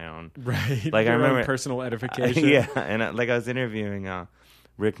just for my own, right? I remember personal edification. Yeah, and I was interviewing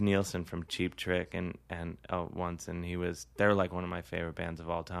Rick Nielsen from Cheap Trick, and once, and they're one of my favorite bands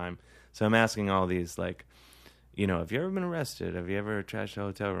of all time. So I'm asking all these have you ever been arrested? Have you ever trashed a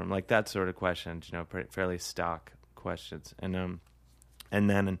hotel room? That sort of questions, fairly stock questions, and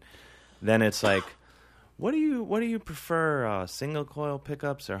then it's like. What do you prefer, single coil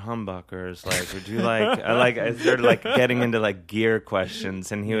pickups or humbuckers? Would you I started getting into gear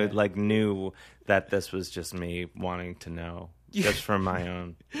questions, and he would knew that this was just me wanting to know just from my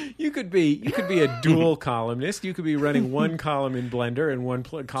own. You could be a dual columnist. You could be running one column in Blender and one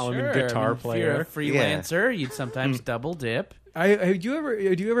column in Guitar Player. If you're a freelancer, you'd sometimes double dip. Do you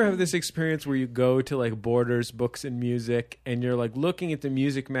ever have this experience where you go to Borders Books and Music, and you're looking at the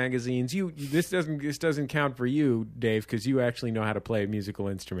music magazines? This doesn't count for you, Dave, because you actually know how to play a musical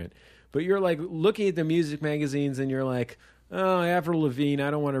instrument. But you're looking at the music magazines, and you're like, oh, Avril Lavigne,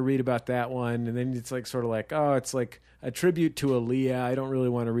 I don't want to read about that one. And then it's like sort of like, oh, it's like a tribute to Aaliyah. I don't really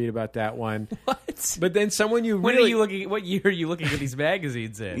want to read about that one. What? But then someone you When really... are you looking? What year are you looking at these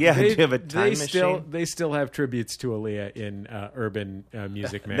magazines in? Yeah, do you have a time machine? They still have tributes to Aaliyah in urban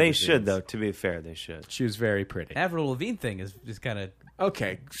music magazines. They should, though. To be fair, they should. She was very pretty. Avril Lavigne thing is kind of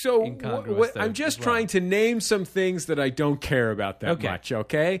okay. So incongruous. I'm just trying to name some things that I don't care about that Okay. much.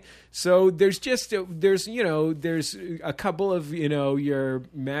 Okay. So there's a couple of your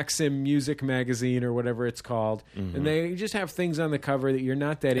Maxim music magazine or whatever it's called, and they just have things on the cover that you're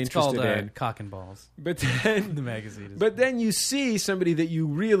not that It's interested called in. Cock and Balls. But then The magazine. But then you see somebody that you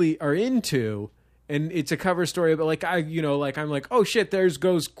really are into, and it's a cover story. But I'm like, oh shit, there's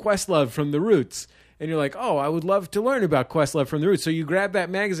goes Questlove from The Roots, and you're like, oh, I would love to learn about Questlove from The Roots. So you grab that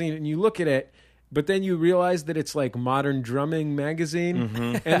magazine and you look at it, but then you realize that it's like Modern Drumming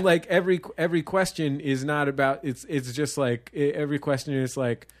magazine, and like every question is not about it's just like every question is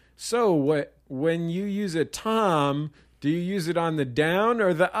like, so what when you use a tom, do you use it on the down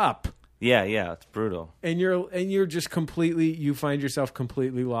or the up? Yeah, it's brutal. And you're just completely, you find yourself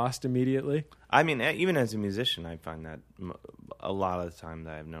completely lost immediately. I mean, even as a musician, I find that a lot of the time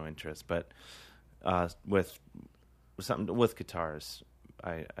that I have no interest. But with guitars,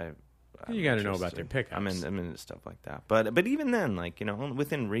 You got to know about their pickups. I'm into stuff like that. But even then, like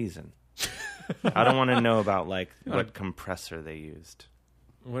within reason, I don't want to know about like what compressor they used.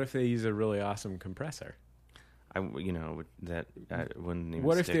 What if they use a really awesome compressor? That wouldn't even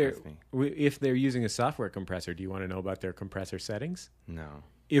What if stick with me. if they're using a software compressor? Do you want to know about their compressor settings? No.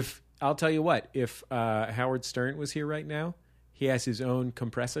 If I'll tell you what, if Howard Stern was here right now, he has his own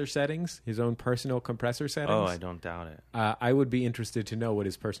compressor settings, his own personal compressor settings. Oh, I don't doubt it. I would be interested to know what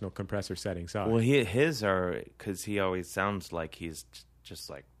his personal compressor settings are. Well, his are because he always sounds like he's just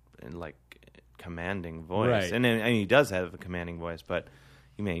like commanding voice, right. and he does have a commanding voice, but.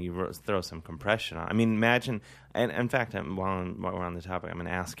 You throw some compression on. I mean, imagine. And in fact, while we're on the topic, I'm going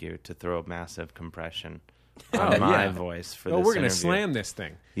to ask you to throw massive compression on my voice for this we're going to interview. slam this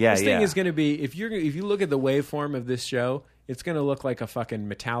thing. Yeah, this thing is going to be if you look at the waveform of this show, it's going to look like a fucking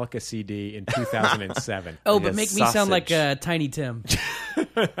Metallica CD in 2007. Oh, but make me sound like Tiny Tim.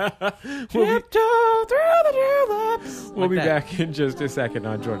 We'll be back in just a second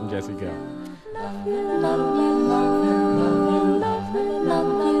on Jordan Jesse Go.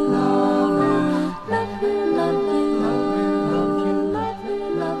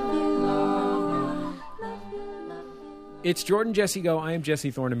 It's Jordan Jesse Go. I am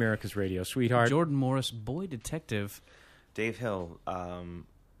Jesse Thorne, America's radio sweetheart. Jordan Morris, boy detective. Dave Hill,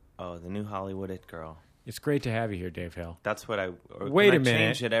 the new Hollywood It Girl. It's great to have you here, Dave Hill. That's what I... Wait a minute.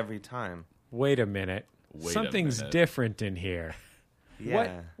 Change it every time. Wait a minute. Something's different in here.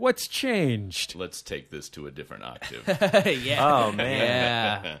 Yeah. What's changed? Let's take this to a different octave. Yeah. Oh,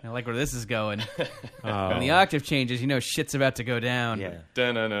 man. Yeah. I like where this is going. When the octave changes, shit's about to go down. Yeah.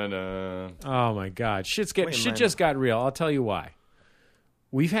 Da-na-na-na. Oh, my God. Shit just got real. I'll tell you why.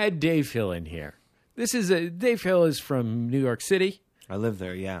 We've had Dave Hill in here. Dave Hill is from New York City. I live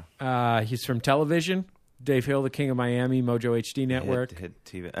there, yeah. He's from television. Dave Hill, the King of Miami, Mojo HD Network. Hit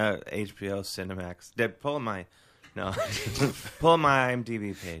TV. HBO, Cinemax. Pull my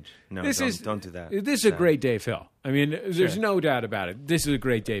IMDb page. No, don't do that. This is a great Dave Hill. I mean, there's no doubt about it. This is a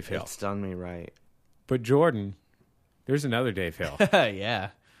great Dave Hill. It's done me right. But Jordan, there's another Dave Hill. Yeah.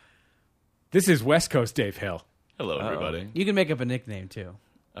 This is West Coast Dave Hill. Hello, everybody. You can make up a nickname, too.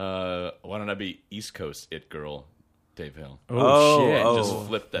 Why don't I be East Coast It Girl, Dave Hill? Oh, shit. Just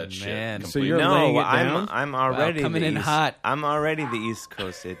flip that shit man. So completely. you're laying it down? I'm already coming in hot. I'm already the East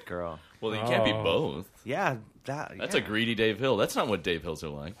Coast It Girl. Well, you can't be both. Yeah, That's a greedy Dave Hill. That's not what Dave Hills are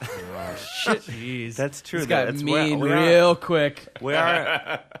like. Shit. Jeez. That's true. This got That's mean real quick. We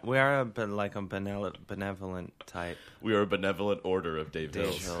are a benevolent type. We are a benevolent order of Dave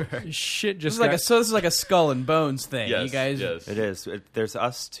Hills. Shit This just is like a skull and bones thing. Yes, you guys. yes. It is. There's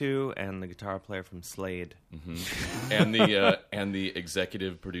us two and the guitar player from Slade. Mm-hmm. and the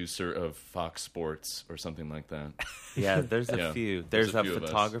executive producer of Fox Sports or something like that. Yeah, there's a few. There's a few of us.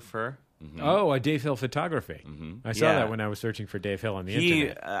 photographer. Mm-hmm. Oh, a Dave Hill photography. Mm-hmm. I saw Yeah. that when I was searching for Dave Hill on the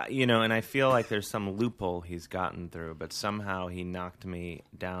internet. And I feel like there's some loophole he's gotten through, but somehow he knocked me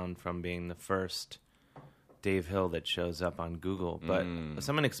down from being the first Dave Hill that shows up on Google. But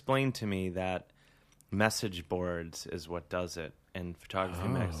someone explained to me that message boards is what does it, and photography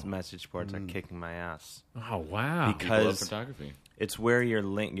message boards are kicking my ass. Oh, wow. People love Because photography. it's where your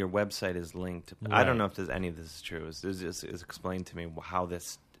website is linked. I Right. don't know if any of this is true. It's explained to me how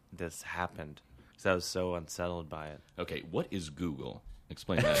this happened, because I was so unsettled by it. Okay, what is Google?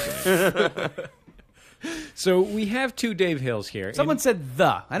 Explain that to me. So we have two Dave Hills here. Someone said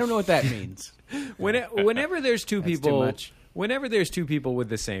the. I don't know what that means. Whenever there's two That's people, too much. whenever there's two people with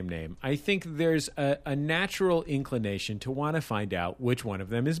the same name, I think there's a natural inclination to want to find out which one of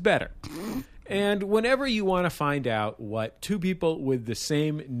them is better. And whenever you want to find out what two people with the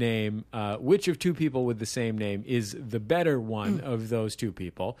same name, which of two people with the same name is the better one of those two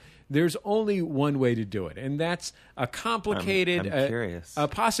people, there's only one way to do it, and that's a complicated, I'm curious. a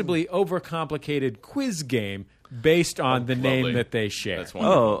possibly overcomplicated quiz game based on the lovely. name that they share. That's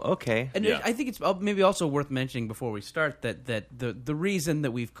wonderful. Oh, okay. And Yeah. I think it's maybe also worth mentioning before we start that the reason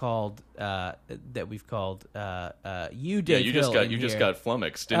that we've called you Dave you Hill just got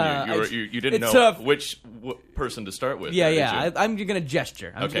flummoxed, didn't you? You didn't it's know tough. which person to start with. Yeah, did yeah. you? I'm going to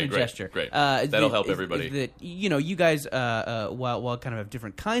gesture. I'm Okay, going to great, gesture. great. That'll help everybody. That you guys, while kind of have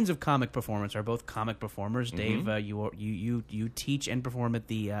different kinds of comic performance, are both comic performers. Mm-hmm. Dave, you teach and perform at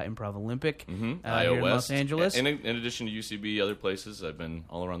the Improv Olympic IO here in West. Los Angeles. In addition to UCB, other places, I've been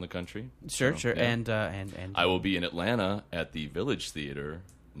all around the country. Sure. Yeah. And I will be in Atlanta at the Village Theater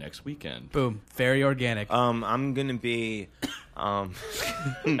next weekend. boom, very organic. I'm gonna be. So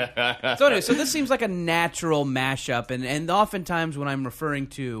anyway, so this seems like a natural mashup, and oftentimes when I'm referring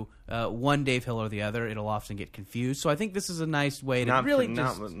to one Dave Hill or the other, it'll often get confused. So I think this is a nice way to Not really for,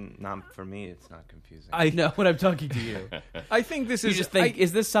 just not for me. It's not confusing. I know when I'm talking to you. I think this You is just think,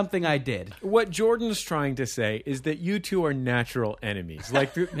 is this something I did? what Jordan's trying to say is that you two are natural enemies,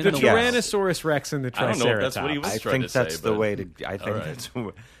 like the the West. Tyrannosaurus Rex and the I don't know if Triceratops. that's what he was I trying think to that's say, the but- way to. I think All right. that's.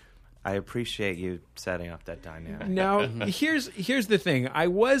 I appreciate you setting up that dynamic. Now, here's the thing. I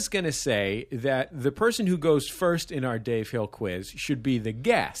was going to say that the person who goes first in our Dave Hill quiz should be the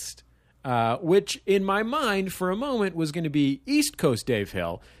guest, which in my mind for a moment was going to be East Coast Dave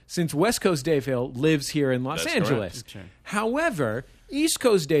Hill, since West Coast Dave Hill lives here in Los That's Angeles. correct. However, East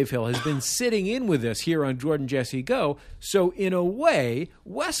Coast Dave Hill has been sitting in with us here on Jordan Jesse Go, so in a way,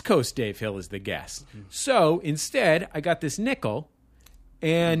 West Coast Dave Hill is the guest. So instead, I got this nickel,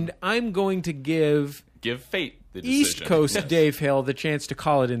 and I'm going to give fate the decision. East Coast Yes. Dave Hill the chance to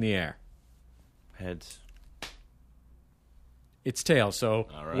call it in the air. Heads. It's tails. So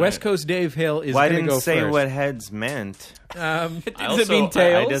All right. West Coast Dave Hill is Well, I going to didn't go say first. what heads meant. Does also- it mean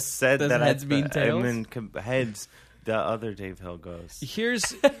tails? I just said Does that heads mean tails? I mean heads. The other Dave Hill goes. Here's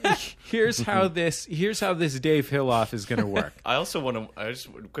how this Dave Hill off is going to work. I also want to.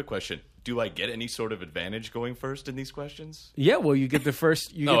 Quick question: do I get any sort of advantage going first in these questions? Yeah, well, you get the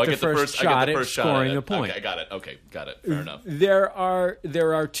first. You I get the first shot at scoring a point. Okay, I got it. Okay, got it. Fair enough. There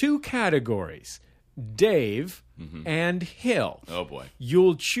are two categories: Dave and Hill. Oh boy.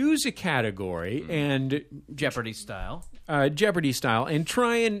 You'll choose a category and Jeopardy style. Jeopardy style, and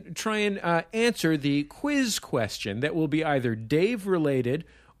try and answer the quiz question that will be either Dave related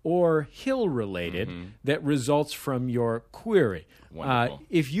or Hill related that results from your query. Wonderful.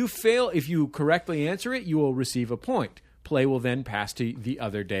 If you correctly answer it, you will receive a point. Play will then pass to the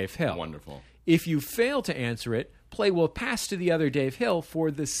other Dave Hill. Wonderful. If you fail to answer it, play will pass to the other Dave Hill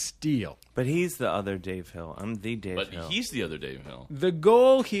for the steal. But he's the other Dave Hill. I'm the Dave But Hill. he's the other Dave Hill. The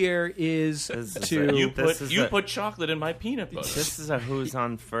goal here is This is to a- You This is put chocolate in my peanut butter. This is a who's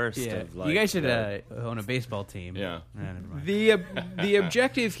on first. Yeah, Of like you guys should the- own a baseball team. Yeah. Never mind. the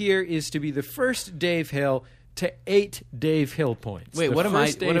objective here is to be the first Dave Hill to 8 Dave Hill points. Wait, The what am I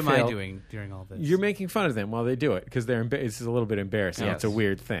first Dave Hill- doing during all this? You're making fun of them while they do it because it's a little bit embarrassing. Yes. It's a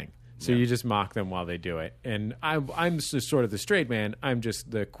weird thing. So you just mock them while they do it. And I'm just sort of the straight man. I'm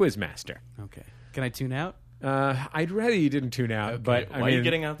just the quiz master. Okay. Can I tune out? I'd rather you didn't tune out, but why I are mean, you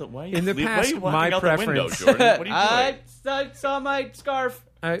getting out the? Why are you, in the why are past, you walking my out the window, preference- Jordan? What are you doing? I saw my scarf.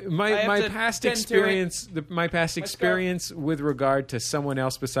 my have to past tend to experience, my past scarf. experience with regard to someone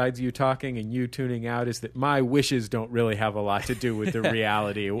else besides you talking and you tuning out is that my wishes don't really have a lot to do with the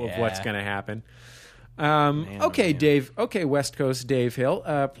reality of what's Yeah. going to happen. Okay, Dave. Okay, West Coast Dave Hill.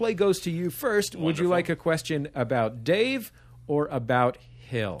 Play goes to you first. Would you Wonderful. like a question about Dave or about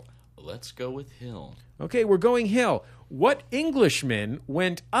Hill? Let's go with Hill. Okay, we're going Hill. What Englishman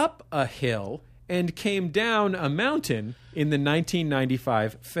went up a hill and came down a mountain in the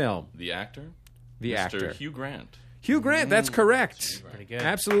 1995 film? The actor. The Mr. actor. Hugh Grant. Hugh Grant, that's correct. Pretty good.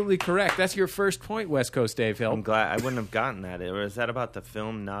 Absolutely correct. That's your first point, West Coast Dave Hill. I'm glad I wouldn't have gotten that. Or is that about the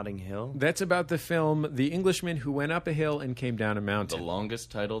film Notting Hill? That's about the film The Englishman Who Went Up a Hill and Came Down a The Mountain.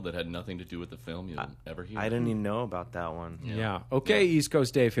 longest title that had nothing to do with the film you'll ever hear. I didn't even know about that one. Yeah. Okay, East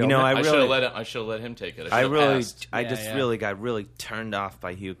Coast Dave Hill. You know, I I should really- have let him take it. I Yeah, just yeah. really got really turned off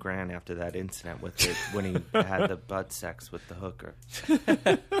by Hugh Grant after that incident with it when he had the butt sex with the hooker.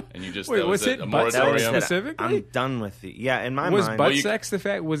 And you just Wait, that was was it a butt sex moratorium. specifically? I'm done done with the... Yeah, in my was mind... butt sex the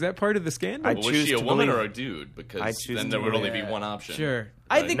fact? Was that part of the scandal? Was she a woman or a dude? Because then there would only be one option. Sure.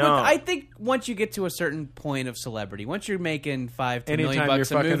 Right? I think once you get to a certain point of celebrity, once you're making $5 to $10 million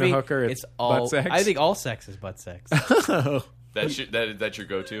bucks you're a movie, fucking a hooker, it's all butt sex? I think all sex is butt sex. That's your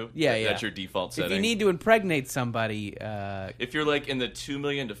go-to? Yeah, yeah. That's your default setting? If you need to impregnate somebody... if you're like in the $2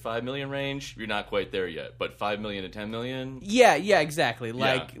 million to $5 million range, you're not quite there yet. But $5 million to $10 million? Yeah, exactly.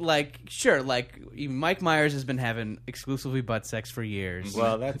 Sure. Even Mike Myers has been having exclusively butt sex for years.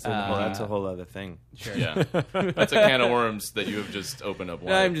 Well, that's a whole other thing. Sure. Yeah. That's a can of worms that you have just opened up.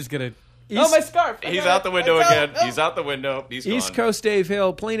 I'm just going to... my scarf! He's out the window again. He's out the window. He's gone. East Coast Dave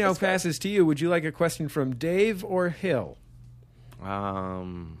Hill, play now passes to you. Would you like a question from Dave or Hill?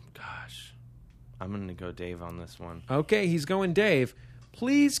 Gosh. I'm going to go Dave on this one. Okay, he's going Dave.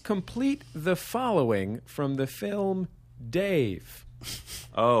 Please complete the following from the film Dave.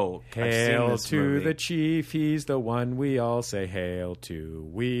 Oh, Hail to the chief, he's the one we all say hail to.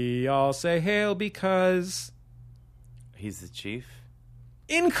 We all say hail because... He's the chief?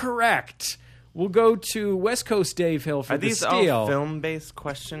 Incorrect. We'll go to West Coast Dave Hill for the steal. Are these all film-based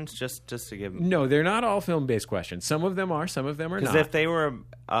questions? Just to give... No, they're not all film-based questions. Some of them are, some of them are not. Because if they were...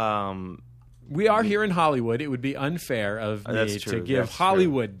 we are here in Hollywood. It would be unfair of me to give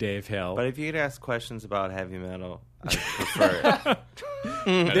Hollywood Dave Hill. But if you could ask questions about heavy metal, I'd prefer it.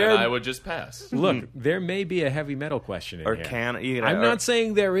 And then I would just pass. Look, there may be a heavy metal question in here. I'm not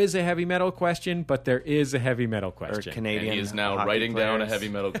saying there is a heavy metal question, but there is a heavy metal question. Or Canadian. And he is now writing down a heavy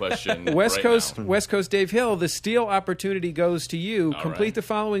metal question. West Coast Dave Hill, the steal opportunity goes to you. All Complete right. the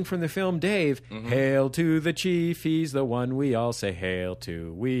following from the film Dave. Mm-hmm. Hail to the chief, he's the one we all say hail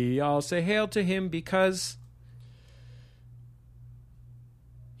to. We all say hail to him because...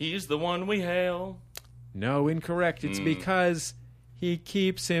 He's the one we hail. No, incorrect. It's because he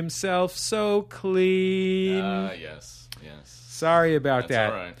keeps himself so clean. Yes. Sorry about That's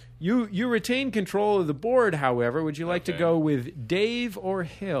that. all right. You retain control of the board, however. Would you like to go with Dave or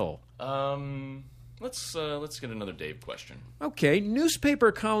Hill? Let's get another Dave question. Okay.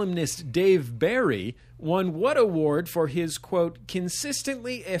 Newspaper columnist Dave Barry won what award for his, quote,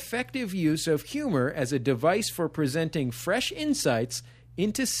 consistently effective use of humor as a device for presenting fresh insights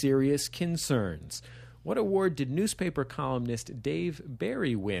into serious concerns? What award did newspaper columnist Dave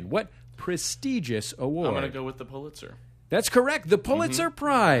Barry win? What prestigious award? I'm going to go with the Pulitzer. That's correct. The Pulitzer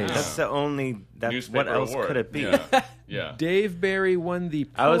Prize. That's the only... Newspaper what else award. could it be? Yeah. Dave Barry won the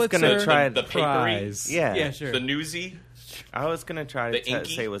Pulitzer I was gonna try the Prize. Yeah, sure. The Newsy. I was going to try to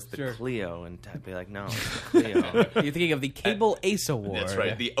Inky? say it was the Sure. Clio, and I'd be like, no, it's the Clio. You're thinking of the Cable Ace Award. That's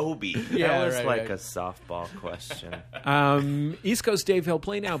right. The Obie. That was right. a softball question. East Coast Dave Hill,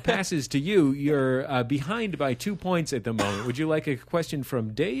 play now passes to you. You're behind by 2 points at the moment. Would you like a question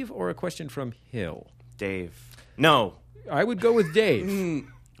from Dave or a question from Hill? Dave. No. I would go with Dave.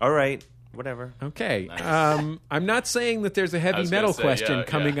 All right. Whatever. Okay. Nice. I'm not saying that there's a I heavy was metal gonna say, question yeah.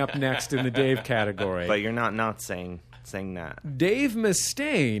 coming up next in the Dave category. But you're not saying that. Dave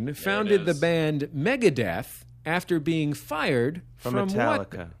Mustaine founded the is. band Megadeth after being fired From what?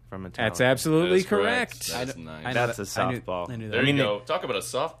 Metallica. From Metallica. That's absolutely That is correct. correct. That's nice. I know That's that. a softball. I knew that. There you go. Talk about a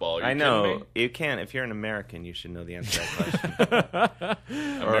softball. You're I kidding know. me? You can. If you're an American, you should know the answer to that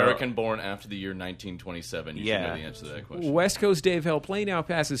question. American born after the year 1927. You should know the answer to that question. West Coast Dave Hill, play now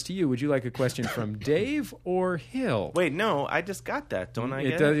passes to you. Would you like a question from Dave or Hill? Wait, no. I just got that. Don't I It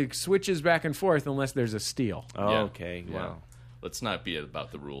get does, it? it switches back and forth unless there's a steal. Oh, Yeah. okay. Yeah. Wow. Let's not be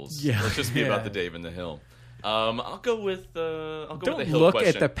about the rules. Yeah. Let's just be Yeah. about the Dave and the Hill. I'll go with Don't with the Hill look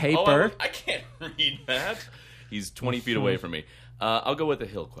question. at the paper. Oh, I can't read that. He's 20 feet away from me. I'll go with the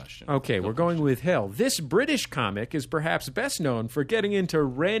Hill question. Okay, Hill we're going with Hill. This British comic is perhaps best known for getting into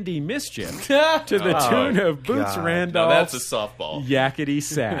Randy Mischief to the tune of Boots God. Randolph's Now that's a softball. Yakety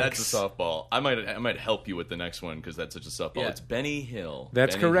Sax. That's a softball. I might help you with the next one because that's such a softball. Yeah. It's Benny Hill.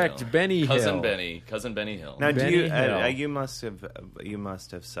 That's Benny correct. Hill. Benny Cousin Hill. Benny. Cousin Benny Hill. Now, Benny Hill. you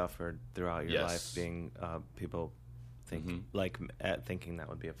must have suffered throughout your Yes. life being people thinking that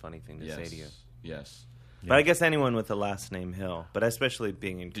would be a funny thing to say to you. Yes. But I guess anyone with the last name Hill, but especially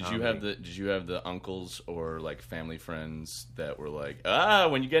being in Did comedy. you have the uncles or like family friends that were like,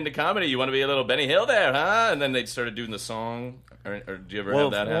 when you get into comedy, you want to be a little Benny Hill there, huh? And then they started doing the song. Or do you ever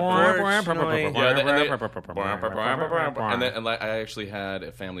have that happen? And I actually had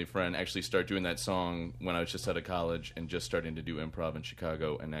a family friend actually start doing that song when I was just out of college and just starting to do improv in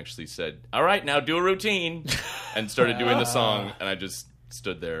Chicago, and actually said, "All right, now do a routine," and started doing the song, and I just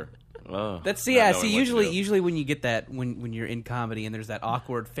stood there That's usually when you get that when you're in comedy and there's that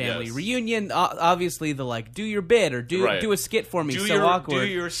awkward family reunion, obviously the like do your bit or do a skit for me. Awkward. Do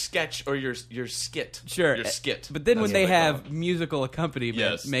your sketch or your skit. Sure, your skit. But then when they have musical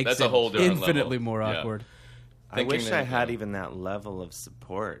accompaniment, makes it a whole infinitely more awkward. I wish I had even that level of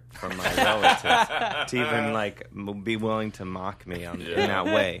support from my relatives to even like be willing to mock me in that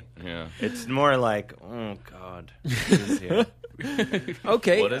way. Yeah, it's more like, oh God, who's here?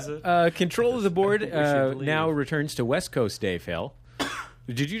 Okay, what is it? Control of the board now returns to West Coast Dave Hill.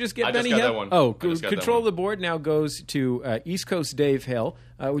 Did you just get Benny Hill? That one. Oh, Control of the board now goes to East Coast Dave Hill.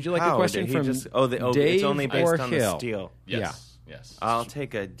 Would you like a question from Dave it's only based or on Hill? The steal. Yes. Yes. I'll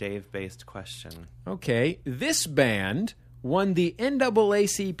take a Dave-based question. Okay. This band won the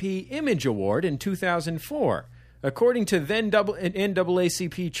NAACP Image Award in 2004. According to then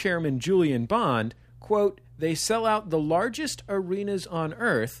NAACP Chairman Julian Bond, quote, they sell out the largest arenas on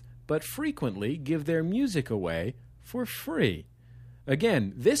earth, but frequently give their music away for free.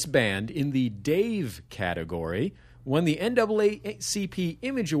 Again, this band in the Dave category won the NAACP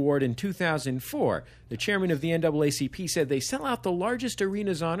Image Award in 2004. The chairman of the NAACP said they sell out the largest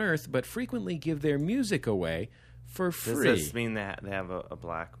arenas on earth, but frequently give their music away for free. Does this mean that they have a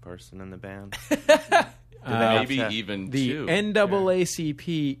black person in the band? Maybe even the two.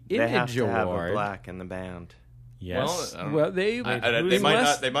 NAACP Image they have to Award. Have a black in the band. Yes. Well, they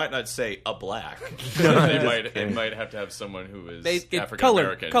might not say a black. They might have to have someone who is African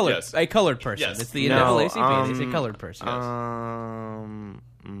American. Yes. A colored person. Yes. It's the NAACP. It's a colored person.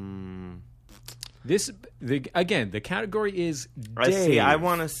 The category is Dave. See, I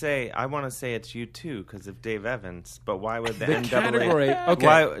want to say it's you too because of Dave Evans. But why would the NAACP? Category?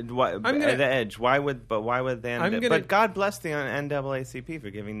 Okay. The Edge? Why would the NAACP? But God bless the NAACP for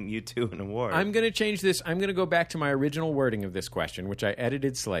giving you two an award. I'm going to change this. I'm going to go back to my original wording of this question, which I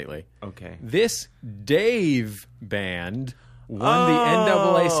edited slightly. Okay. This Dave band won the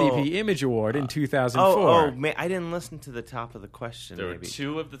NAACP Image Award in 2004. Man, I didn't listen to the top of the question. There were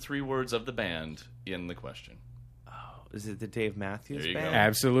two of the three words of the band in the question. Is it the Dave Matthews Band? Go.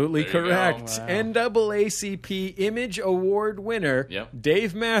 Absolutely correct. Wow. NAACP Image Award winner,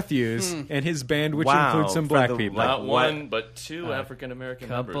 Dave Matthews, and his band, which includes some black people. Not one, but two African American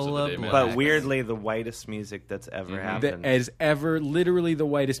members of the Dave Matthews. But weirdly, the whitest music that's ever happened. Literally the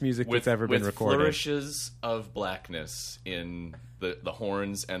whitest music that's ever been recorded. With flourishes of blackness in the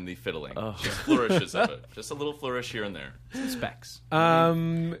horns and the fiddling. Just flourishes of it. Just a little flourish here and there. Some specs. That's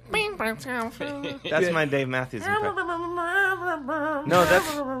my Dave Matthews impression.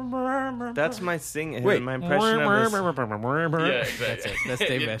 No, that's my singing. My impression of this. Yeah, exactly. That's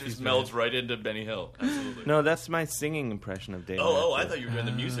Dave Matthews. It just melds right into Benny Hill. Absolutely. No, that's my singing impression of Dave Matthews. I thought you were doing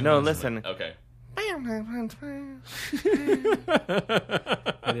the music. No, listen. Okay. It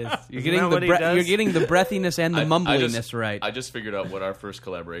is. You're getting the breathiness and the mumbliness right. I just figured out what our first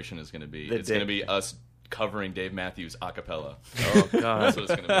collaboration is going to be. It's going to be us covering Dave Matthews a cappella. Oh God, that's what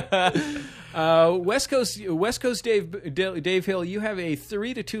it's going to be. West Coast Dave Hill, you have a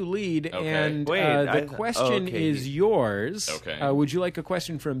 3-2 lead, and the question is yours. Okay. Would you like a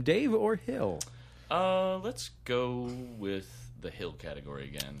question from Dave or Hill? Let's go with the Hill category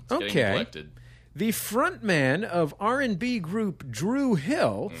again. It's getting neglected. The frontman of R&B group Dru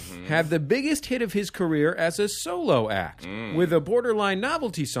Hill had the biggest hit of his career as a solo act, with a borderline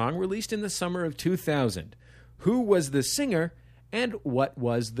novelty song released in the summer of 2000. Who was the singer, and what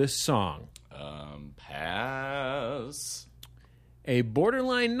was the song? Pass. A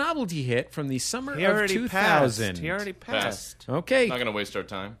borderline novelty hit from the summer of 2000. He already passed. Okay. Not going to waste our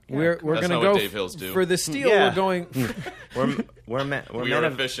time. We're going to go Dave Hills do. For the steal. We're going. We're men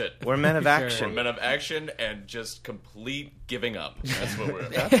of efficient. We're men of action. We're men of action and just complete giving up. That's what we're.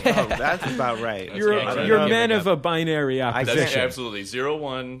 That's about right. You're men of a binary opposition. That's absolutely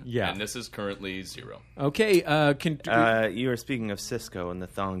 0-1. Yeah, and this is currently 0. Okay. You were speaking of Cisco and the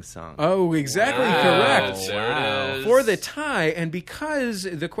thong song. Oh, exactly correct. There it is. For the tie, and because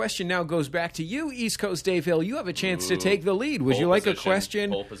the question now goes back to you, East Coast Dave Hill, you have a chance to take the lead. Would you like a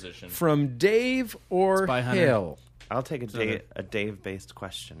question from Dave or Hill? I'll take a Dave-based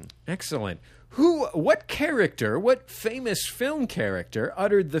question. Excellent. What famous film character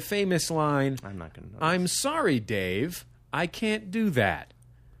uttered the famous line, I'm not going to know. I'm sorry, Dave, I can't do that.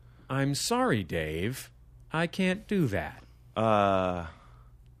 I'm sorry, Dave, I can't do that.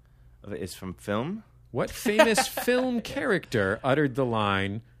 It's from film? What famous film character uttered the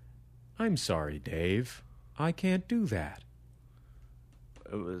line, I'm sorry, Dave, I can't do that?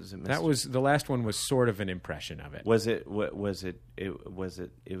 That was the last one. Was sort of an impression of it. Was it? It was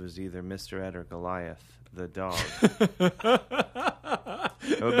either Mr. Ed or Goliath, the dog.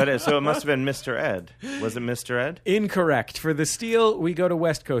 So it must have been Mr. Ed. Was it Mr. Ed? Incorrect. For the steal, we go to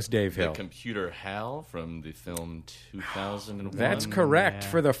West Coast Dave Hill. The computer HAL from the film 2001. That's correct.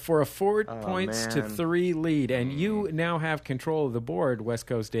 For a 4 points to 3 lead. And you now have control of the board, West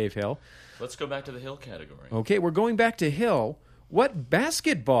Coast Dave Hill. Let's go back to the Hill category. Okay, we're going back to Hill. What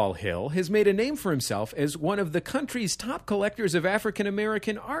basketball Hill has made a name for himself as one of the country's top collectors of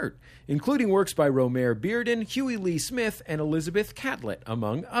African-American art, including works by Romare Bearden, Huey Lee Smith, and Elizabeth Catlett,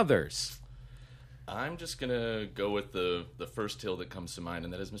 among others? I'm just going to go with the first Hill that comes to mind,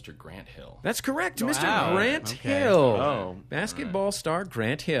 and that is Mr. Grant Hill. That's correct, Wow. Mr. Grant Okay. Hill. Oh. Basketball star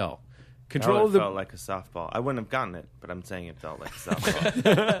Grant Hill. Control of the felt like a softball. I wouldn't have gotten it, but I'm saying it felt like a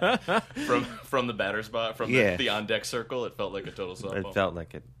softball. from the batter's box, from the on deck circle, it felt like a total softball. It felt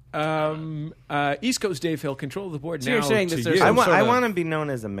like it. East Coast Dave Hill, control of the board. So now you're saying to that you. there's I want to be known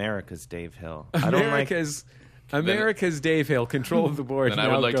as America's Dave Hill. I don't like. America's Dave Hill, control of the board. And I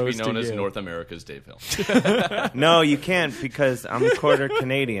now would like to be goes known as you. North America's Dave Hill. No, you can't because I'm quarter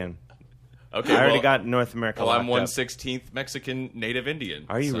Canadian. Okay, I already got North America. Well, I'm locked up. 1/16 Mexican Native Indian.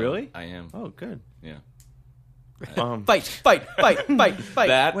 Are you so really? I am. Oh, good. Yeah. Fight.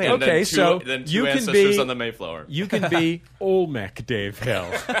 That. Wait, and okay, then so two you can ancestors be on the Mayflower. You can be Olmec Dave Hill.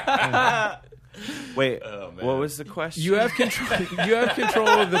 Wait, Oh, man. what was the question? You have control. You have control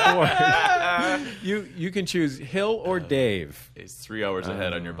of the board. You can choose Hill or Dave. It's 3 hours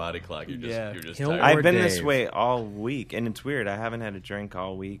ahead on your body clock. You're just Hill tired. or I've been Dave. this way all week, and it's weird. I haven't had a drink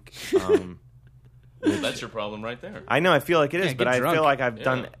all week. Well, that's your problem right there. I know. I feel like it is, Yeah, but get I drunk. feel like I've Yeah.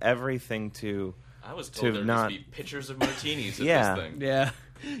 done everything to. I was told there would not- just be pitchers of martinis at Yeah. this thing. Yeah.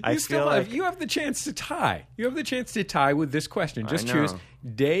 I You still feel have like you have the chance to tie. You have the chance to tie with this question. Just I know. choose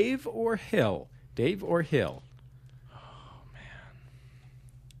Dave or Hill. Dave or Hill.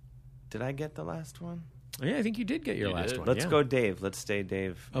 Did I get the last one? Yeah, I think you did get your You last did. one. Let's yeah. go, Dave. Let's stay,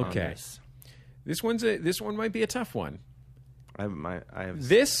 Dave. on Okay. this. This one might be a tough one. I have.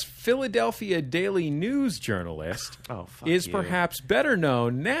 This Philadelphia Daily News journalist Oh, fuck is you. perhaps better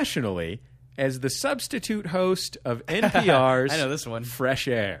known nationally as the substitute host of NPR's I know this one. Fresh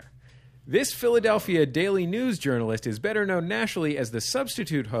Air. This Philadelphia Daily News journalist is better known nationally as the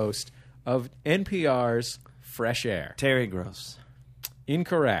substitute host of NPR's Fresh Air. Terry Gross.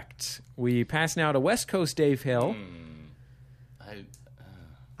 Incorrect. We pass now to West Coast Dave Hill.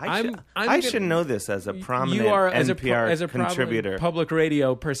 I should know this as a prominent You are NPR as a contributor. public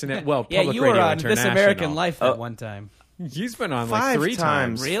radio personnel. Well, Yeah, public you radio were on international. This American Life at one time. He's been on like 5 3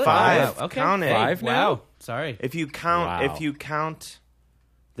 times. Really? Five. Wow. Okay. Count it. 5 now. Wow. Sorry. If you count, Wow.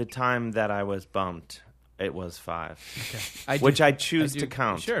 the time that I was bumped, it was 5. I Which I choose to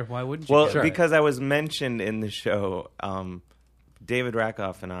count. Sure. Why wouldn't you? Well, Sure. because I was mentioned in the show. David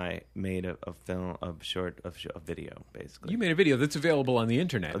Rakoff and I made a video, basically. You made a video that's available on the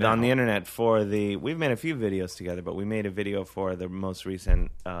internet. On now. the internet for we've made a few videos together, but we made a video for the most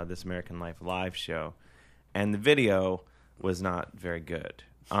recent This American Life live show, and the video was not very good.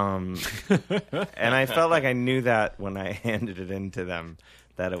 And I felt like I knew that when I handed it in to them,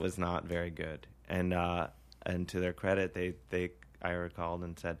 that it was not very good. And to their credit, I called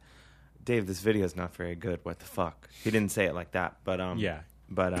and said, Dave, this video is not very good. What the fuck? He didn't say it like that, but Yeah.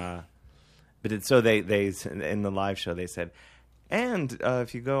 so they in the live show they said, and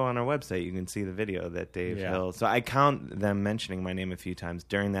if you go on our website, you can see the video that Dave Hill. So I count them mentioning my name a few times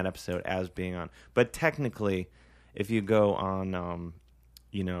during that episode as being on. But technically, if you go on,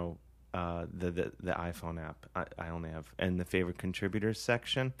 the iPhone app, I only have in the favorite contributors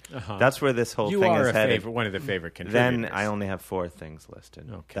section. That's where this whole You thing are is a headed. favorite, one of the favorite contributors. Then I only have 4 things listed.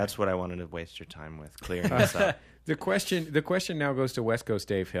 Okay. That's what I wanted to waste your time with, clearing this up. The question now goes to West Coast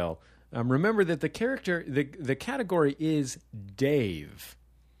Dave Hill. Remember that the category is Dave.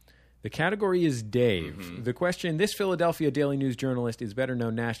 The category is Dave. Mm-hmm. The question: this Philadelphia Daily News journalist is better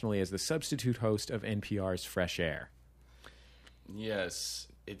known nationally as the substitute host of NPR's Fresh Air. Yes,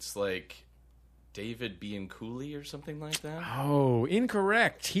 it's like David Bianculli or something like that. Oh,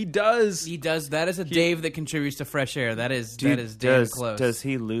 incorrect. He does. He does. That is a Dave that contributes to Fresh Air. That is damn close. Does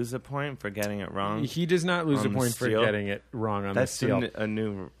he lose a point for getting it wrong? He does not lose a On the point for steal? getting it wrong on That's the steal. a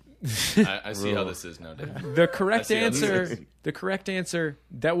new. I see how this is now, Dave. The correct I see how this answer. is. The correct answer.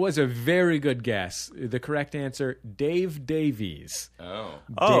 That was a very good guess. The correct answer: Dave Davies. Oh,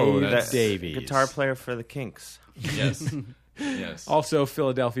 Dave that Davies, guitar player for the Kinks. yes, yes. also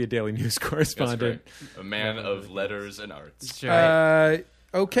Philadelphia Daily News That's correspondent. great. A man of letters and arts. That's right.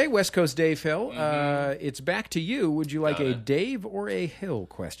 Okay, West Coast Dave Hill. It's back to you. Would you like Got a it. Dave or a Hill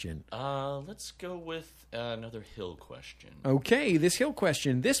question? Let's go with another Hill question. Okay, this Hill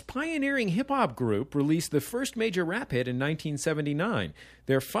question. This pioneering hip-hop group released the first major rap hit in 1979.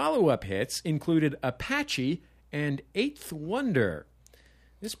 Their follow-up hits included Apache and Eighth Wonder.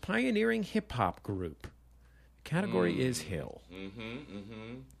 This pioneering hip-hop group. The category is Hill.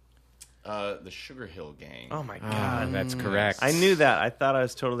 The Sugar Hill Gang. Oh my God, That's correct. I knew that. I thought I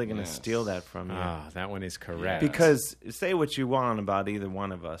was totally going to steal that from you. That one is correct. Because say what you want about either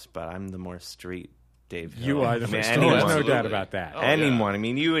one of us, but I'm the more street Dave Hill. You are the most. anyone. There's no Absolutely. doubt about that. Oh, Anyone. I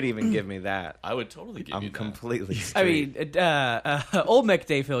mean, you would even give me that. I would totally give you I'm that. completely street. I mean, Old Mech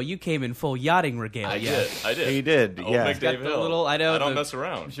Dave Hill, you came in full yachting regalia. I did. You did, Old yeah. McDave Got the Hill. little- I know don't the- mess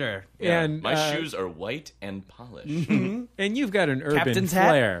around. Sure. And My shoes are white and polished. and you've got an urban Captain's hat?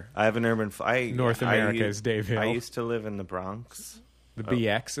 flair. I have an urban... North America's Dave Hill. I used to live in the Bronx. The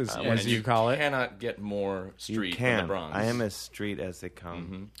BX, as And you call it. Cannot get more You street can. in the Bronx. I am as street as they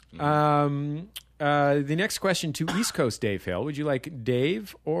come. The next question to East Coast Dave Hill. Would you like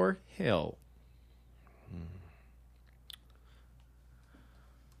Dave or Hill?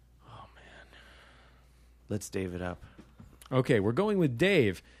 Let's Dave it up. Okay, we're going with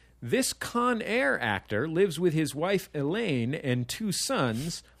Dave. This Con Air actor lives with his wife Elaine and 2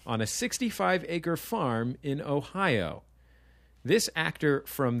 sons on a 65-acre farm in Ohio. This actor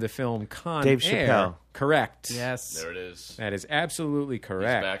from the film Con Dave Air. Chappelle. Correct. Yes. There it is. That is absolutely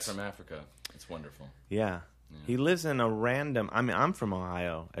correct. He's back from Africa. It's wonderful. Yeah. He lives in a random... I mean, I'm from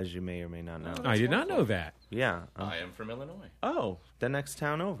Ohio, as you may or may not know. I did not know that. Yeah. I am from Illinois. Oh, the next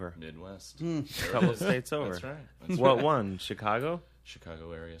town over. Midwest. A couple states over. That's right. That's What right. one? Chicago?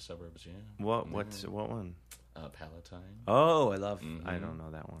 Chicago area suburbs, yeah. What one? Palatine. Oh, I love... I don't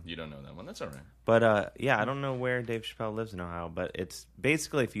know that one. You don't know that one. That's all right. But, yeah, I don't know where Dave Chappelle lives in Ohio, but it's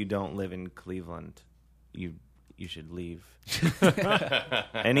basically if you don't live in Cleveland, you should leave.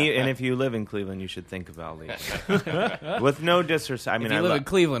 and if you live in Cleveland, you should think about leaving. With no disrespect. I mean, If you live in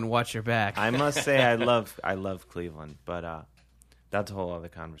Cleveland, watch your back. I must say I love Cleveland, but that's a whole other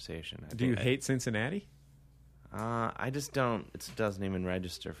conversation. Do you hate Cincinnati? I just don't. It doesn't even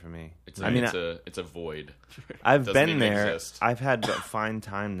register for me. It's a void. I've doesn't been even there. exist. I've had a fine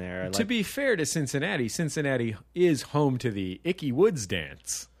time there. To be fair to Cincinnati, Cincinnati is home to the Icky Woods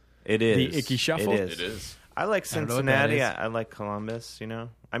dance. it is the Icky Shuffle? It is. It is. I like I don't know what that Cincinnati. is. I like Columbus. You know.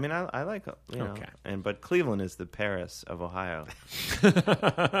 I mean, I like Okay. but Cleveland is the Paris of Ohio.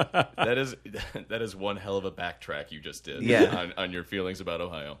 That is one hell of a backtrack you just did. Yeah. on your feelings about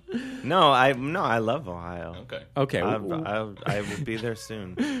Ohio. No, I love Ohio. Okay. Okay. I will be there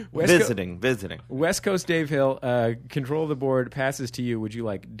soon. West Visiting. West Coast Dave Hill, control the board, passes to you. Would you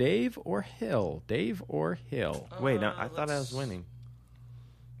like Dave or Hill? Dave or Hill? Wait, no, I thought I was winning.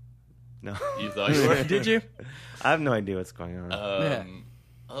 No, You thought you were? Did you? I have no idea what's going on. Yeah.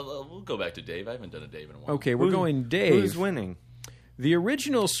 We'll go back to Dave. I haven't done a Dave in a while. Okay, we're going Dave. Who's winning? The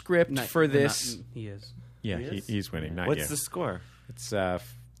original script Not- for not- this... he is. yeah, He is? he's winning, not What's you. the score? It's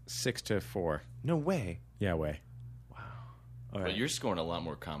 6-4. No way. Yeah, way. All But right. you're scoring a lot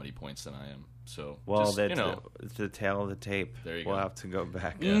more comedy points than I am. So Well, just, that's it's the tail of the tape. There you We'll go. have to go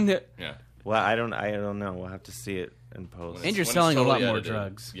back. Yeah. Yeah. Well, I don't know. We'll have to see it in post. And you're When it's selling a lot totally more edited.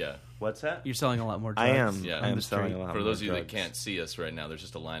 drugs. Yeah. What's that? You're selling a lot more drugs. I am. Yeah. I am the selling street. a lot For more those of you that drugs. can't see us right now, there's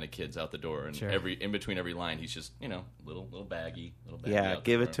just a line of kids out the door, and Sure. in between every line, he's just little baggy. Yeah, out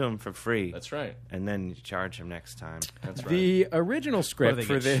give the it to door. him for free. That's right. And then you charge him next time. That's right. The original script they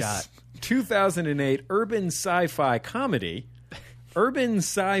for get this shot? 2008 urban sci-fi comedy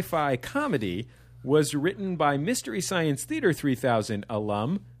was written by Mystery Science Theater 3000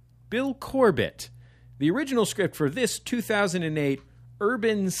 alum Bill Corbett. The original script for this 2008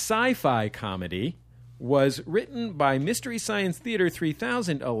 urban sci-fi comedy was written by Mystery Science Theater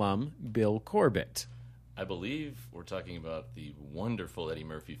 3000 alum Bill Corbett. I believe we're talking about the wonderful Eddie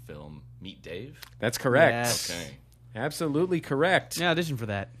Murphy film Meet Dave. That's correct. Yes. Okay. Absolutely correct. Yeah, audition for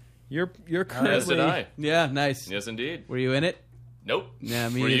that. You're As currently did I. Yeah, nice. Yes, indeed. Were you in it? Nope. Yeah,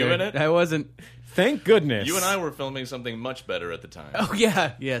 me Were either. you in it? I wasn't. Thank goodness. You and I were filming something much better at the time. Oh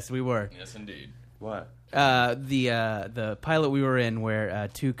yeah, yes, we were. Yes, indeed. What? The pilot we were in, where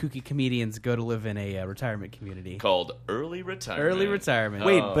 2 kooky comedians go to live in a retirement community. Called Early Retirement. Early retirement.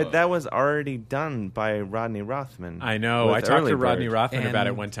 Wait, but that was already done by Rodney Rothman. I know. with I talked Early to Rodney Bird. Rothman about it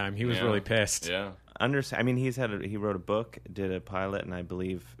And- one time. He was Yeah. really pissed. Yeah. I mean, he wrote a book, did a pilot, and I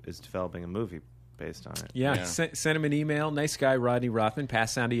believe is developing a movie based on it. Yeah, Yeah. Sent him an email. Nice guy, Rodney Rothman,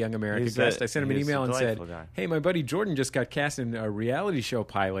 passed on to Young America He's Guest. I sent him an he's a email and said, delightful guy. hey, my buddy Jordan just got cast in a reality show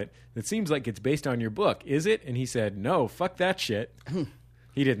pilot that seems like it's based on your book. Is it? And he said, no, fuck that shit.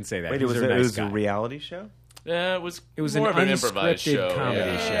 He didn't say that. Wait, it was a reality show? Yeah, it was more of an improvised show.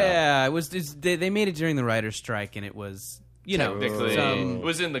 comedy show. Yeah, it was. They made it during the writer's strike, and it was technically it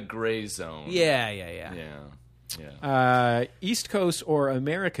was in the gray zone. Yeah. East Coast or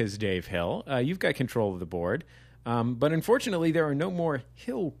America's Dave Hill. You've got control of the board. But unfortunately, there are no more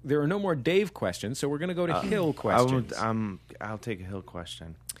Dave questions, so we're going to go to Hill questions. I'll take a Hill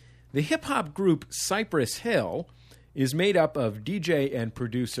question. The hip-hop group Cypress Hill is made up of DJ and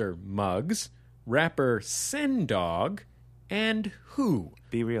producer Muggs, rapper Sendog, and who?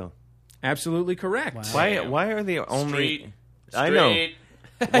 Be Real. Absolutely correct. Wow. Why are the only... Street. I know.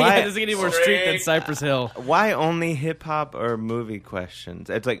 Why does it get any more street than Cypress Hill? Why only hip-hop or movie questions?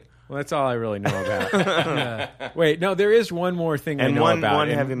 It's like... Well, that's all I really know about. Wait, no, there is one more thing I know about. One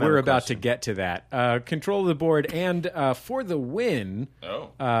heavy metal we're about question. to get to that. Control of the board and for the win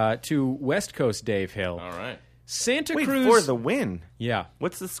to West Coast Dave Hill. All right. Santa Wait, Cruz for the win? Yeah.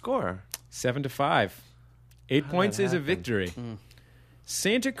 What's the score? 7-5. 8 points is a victory.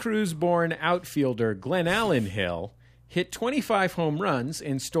 Santa Cruz-born outfielder Glenn Allen Hill hit 25 home runs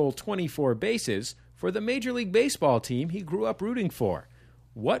and stole 24 bases for the Major League Baseball team he grew up rooting for.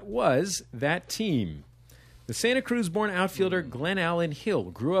 What was that team? The Santa Cruz-born outfielder Glenn Allen Hill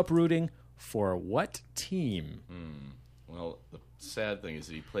grew up rooting for what team? Well, the sad thing is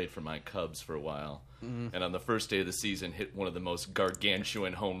that he played for my Cubs for a while. And on the first day of the season, hit one of the most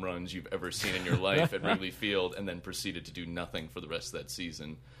gargantuan home runs you've ever seen in your life at Wrigley Field, and then proceeded to do nothing for the rest of that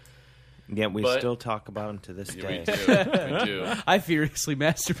season. Yeah, we still talk about him to this day. We do. I furiously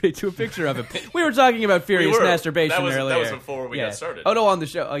masturbate to a picture of him. We were talking about furious masturbation earlier. That was before we got started. Oh no, on the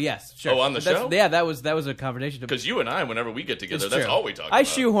show. Oh yes, sure. Oh, on the show? Yeah, that was a conversation. Because you and I, whenever we get together, It's that's true. all we talk about. I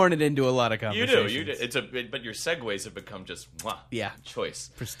shoehorn it into a lot of You conversations. do. But your segues have become just choice.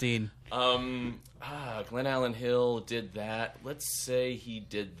 Pristine. Glenn Allen Hill did that. Let's say he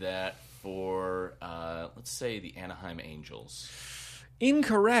did that for let's say the Anaheim Angels.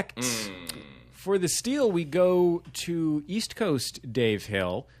 Incorrect. For the steal, we go to East Coast Dave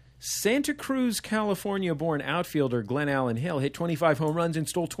Hill. Santa Cruz, California-born outfielder Glenn Allen Hill hit 25 home runs and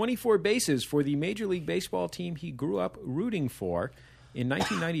stole 24 bases for the Major League Baseball team he grew up rooting for in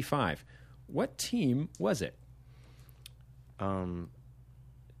 1995. What team was it? The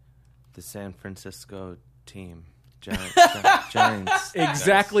San Francisco team. Giants.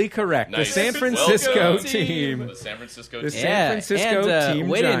 Exactly correct. Nice. The San Francisco Welcome. team. The San Francisco The team. San Francisco team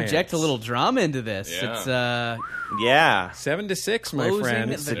way Giants. to inject a little drama into this. Yeah. It's 7-6, my closing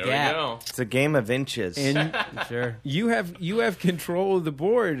friend. the There gap. we go. It's a game of inches. And Sure. you have control of the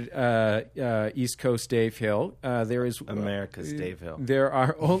board, East Coast Dave Hill. There is America's Dave Hill. There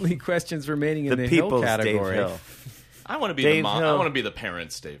are only questions remaining in the Hill people's category. Dave Hill. I want to be Dave the mom. Hill. I want to be the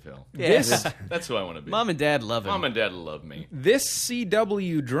parents, Dave Hill. This That's who I want to be. Mom and Dad love him. Mom and Dad love me. this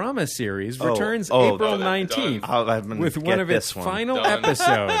CW drama series Oh, returns oh, April done. 19th I'm gonna with get one of its this one. final Done.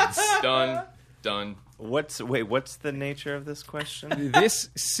 episodes. Done. What's the nature of this question? This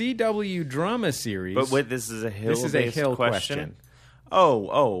CW drama series. But wait, this is a Hill. This is a Hill question.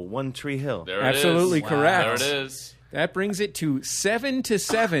 Oh, One Tree Hill. There it is. Absolutely correct. There it is. That brings it to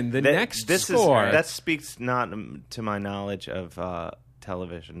 7-7. The next this score. that speaks not to my knowledge of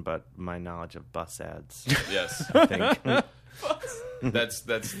television, but my knowledge of bus ads. Yes. I think. That's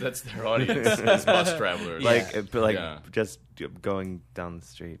their audience. As bus travelers. Just going down the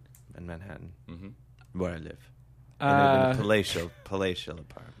street in Manhattan, where I live, in a palatial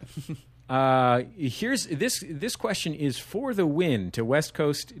apartment. Here's this question is for the win to West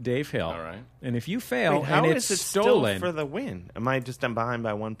Coast Dave Hill. All right. And if you fail Wait, how and is it's it stolen, still for the win? Am I just behind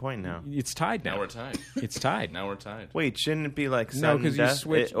by 1 point now? it's tied now. Now we're tied. It's tied. Now we're tied. Wait, shouldn't it be like No, sudden because you death?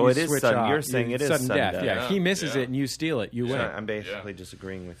 switch. it is switch sudden. off. You're saying it is sudden death. Yeah, Yeah. he misses Yeah. it and you steal it. You win. I'm basically just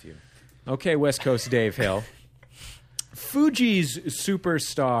agreeing with you. Okay, West Coast Dave Hill. Fuji's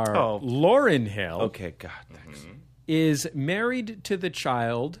superstar Lauryn Hill Okay, God, thanks. is married to the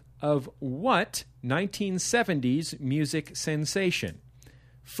child of what 1970s music sensation?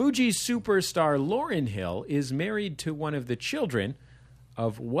 Fuji's superstar Lauryn Hill is married to one of the children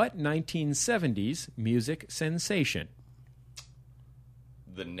of what 1970s music sensation?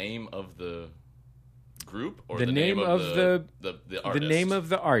 The name of the group, or The name of the artist? The name of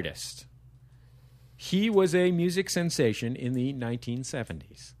the artist. He was a music sensation in the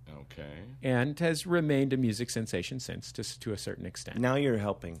 1970s Okay. and has remained a music sensation since, to a certain extent. Now you're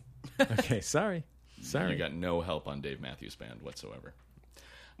helping. Okay, sorry. You got no help on Dave Matthews Band whatsoever.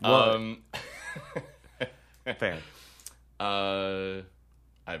 What? Fair. I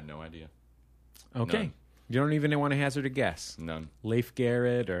have no idea. Okay. None. You don't even want to hazard a guess. None. Leif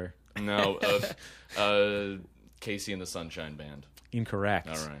Garrett or... No. Casey and the Sunshine Band. Incorrect.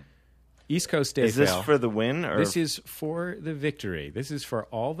 All right. East Coast Dave Is this Hill. for the win? Or This is for the victory. This is for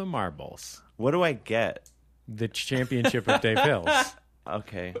all the marbles. what do I get? The championship of Dave Hills.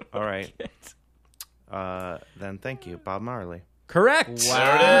 Okay, all right. Then thank you, Bob Marley. Correct.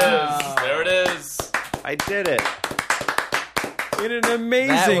 There it is. I did it. In an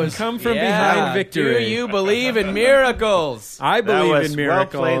amazing come-from-behind victory. Do you believe in miracles? I That believe was in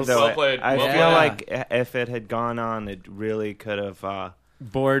miracles. Well played, though. Well played. I Well feel played. like if it had gone on, it really could have.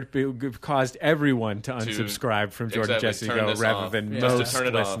 Caused everyone to unsubscribe from Jordan Exactly, Jesse turn Go this rather off. than Just to most turn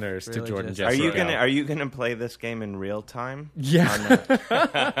it off. listeners to Really Jordan just- Are Jesse you Go. gonna play this game in real time? Yeah.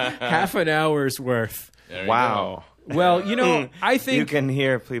 Half an hour's worth. There you Wow. Well, I think You can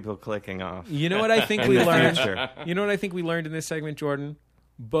hear people clicking off. You know what I think In we the learned? future. You know what I think we learned in this segment, Jordan?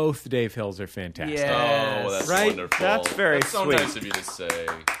 Both Dave Hills are fantastic. Yeah. go. Oh, that's Right? wonderful. That's very That's so sweet. nice of you to say.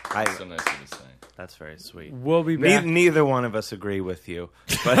 So nice of you to say. That's very sweet. We'll be back. Neither one of us agree with you,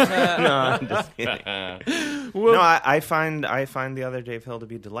 but no, I'm just kidding. No, I find the other Dave Hill to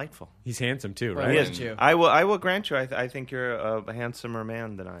be delightful. He's handsome too, Well, right? He Right. is. you. I will grant you. I think you're a handsomer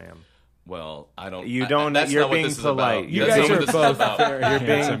man than I am. Well, I don't. You don't- That's you're not what being this is polite. about. You That's guys not what are this is both about. very You're being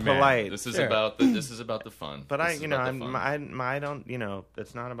handsome man. polite. This is Sure. about the fun. But This is about the fun. I don't.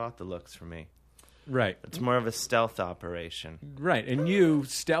 It's not about the looks for me. Right, It's more of a stealth operation. right. And you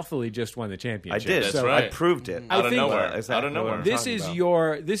stealthily just won the I championship. did. That's So I right. proved it. I Out of think- nowhere. Exactly Out of what nowhere. I'm This talking is about.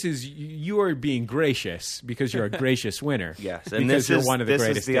 you're being gracious because you're a gracious winner. Yes, because and this you're is one of the this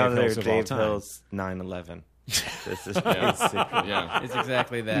greatest is the Dave other Hills of all Dave time. Hill's 9/11. This is Yeah. It's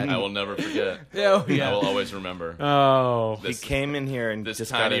exactly that. I will never forget. Oh, yeah. I will always remember. Oh, He This, came in here and this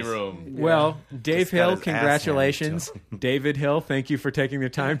just tiny got his, room. well, Dave Just got Hill, his ass congratulations. handed David Hill, thank you for taking the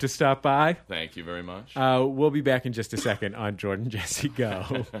time to stop by. Thank you very much. We'll be back in just a second on Jordan Jesse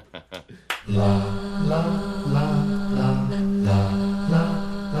Go.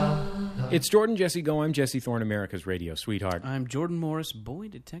 It's Jordan Jesse Go. I'm Jesse Thorne, America's radio sweetheart. I'm Jordan Morris, boy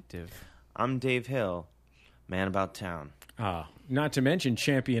detective. I'm Dave Hill, man about town. Not to mention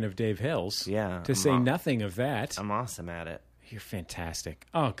champion of Dave Hills. Yeah, To say nothing of that. I'm awesome at it. You're fantastic.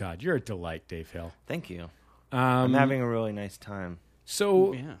 Oh, God, you're a delight, Dave Hill. Thank you. I'm having a really nice time.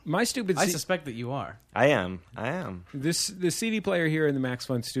 So, Yeah. my stupid... I suspect that you are. I am. The CD player here in the Max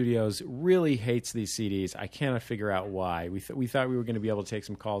Fun Studios really hates these CDs. I cannot figure out why. We thought we were going to be able to take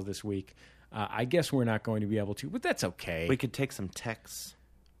some calls this week. I guess we're not going to be able to, but that's okay. We could take some texts.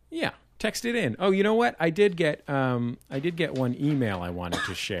 Yeah, text it in. Oh, you know what? I did get one email I wanted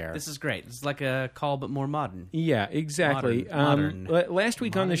to share. This is great. This is like a call, but more modern. Yeah, exactly. Modern. Last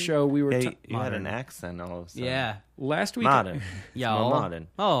week on the show, we were Hey, you had an accent all of a sudden. Yeah. last week. Modern. Y'all. More modern.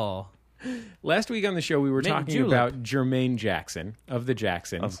 Oh. Last week on the show, we were Mint talking julep. about Jermaine Jackson of the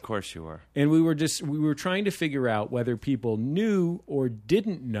Jacksons. Of course you were. And we were trying to figure out whether people knew or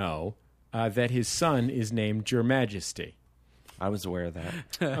didn't know that his son is named Your Majesty. I was aware of that.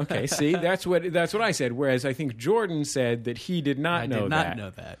 Okay, see, that's what I said. Whereas I think Jordan said that he did not I know did that. not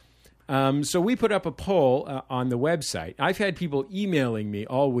know that. So we put up a poll on the website. I've had people emailing me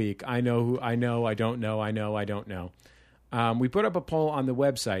all week. I know who I know. I don't know. I know. I don't know. We put up a poll on the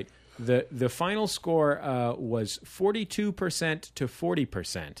website. The final score was 42% to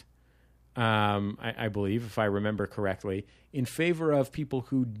 40%. I believe, if I remember correctly, in favor of people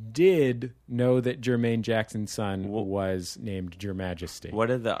who did know that Jermaine Jackson's son was named Your Majesty. What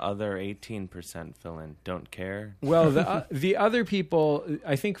did the other 18% fill in? Don't care? Well, the other people,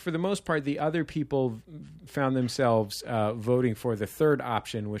 I think for the most part, the other people found themselves voting for the third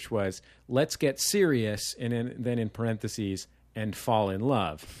option, which was let's get serious, and then in parentheses, and fall in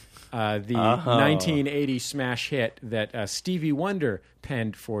love. The 1980 smash hit that Stevie Wonder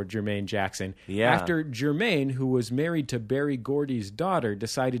penned for Jermaine Jackson. Yeah. After Jermaine, who was married to Berry Gordy's daughter,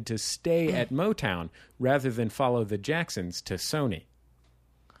 decided to stay at Motown rather than follow the Jacksons to Sony.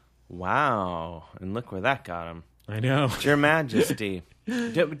 Wow. And look where that got him. I know. Your Majesty.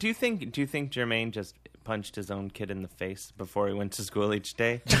 Do you think Jermaine just punched his own kid in the face before he went to school each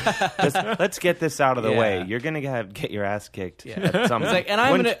day? Let's get this out of the way. Yeah. You're gonna get your ass kicked. Yeah. At some It's like, and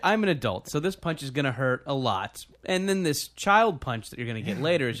Wouldn't- I'm an adult, so this punch is going to hurt a lot. And then this child punch that you're going to get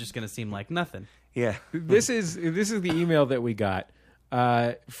later is just going to seem like nothing. Yeah. This is the email that we got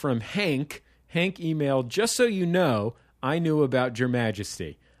from Hank. Hank emailed, just so you know, I knew about Your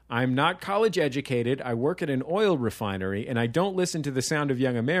Majesty. I'm not college educated. I work at an oil refinery, and I don't listen to the Sound of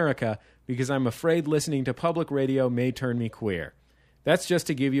Young America because I'm afraid listening to public radio may turn me queer. That's just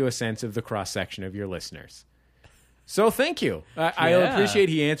to give you a sense of the cross-section of your listeners. So thank you. I appreciate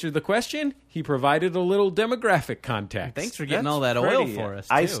he answered the question. He provided a little demographic context. Thanks for getting all that oil for us,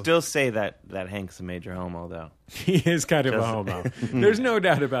 too. I still say that Hank's a major homo, though. He is kind of a homo. There's no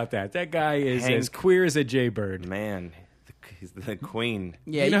doubt about that. That guy is as queer as a jaybird. Man, he's the queen.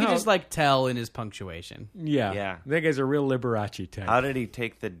 Yeah, you can just tell in his punctuation. Yeah. That guy's a real Liberace type. How did he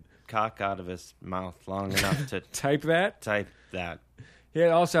take the cock out of his mouth long enough to type that? Type that. He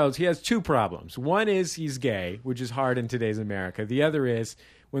has two problems. One is he's gay, which is hard in today's America. The other is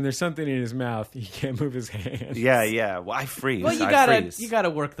when there's something in his mouth, he can't move his hands. Yeah. Well, I freeze. Well, you gotta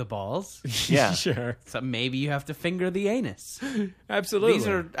work the balls. Yeah, sure. So maybe you have to finger the anus. Absolutely. These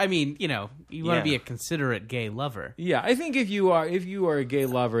are. I mean, you want to be a considerate gay lover. Yeah, I think if you are a gay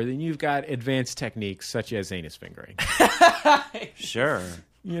lover, then you've got advanced techniques such as anus fingering. Sure.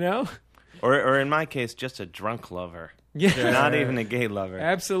 Or in my case, just a drunk lover. Yeah. Not even a gay lover.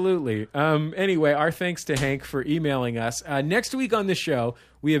 Absolutely. Anyway, our thanks to Hank for emailing us. Next week on the show,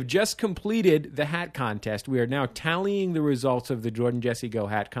 we have just completed the hat contest. We are now tallying the results of the Jordan Jesse Go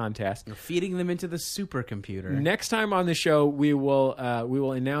hat contest. We're feeding them into the supercomputer. Next time on the show, we will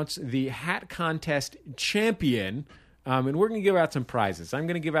announce the hat contest champion. And we're going to give out some prizes. I'm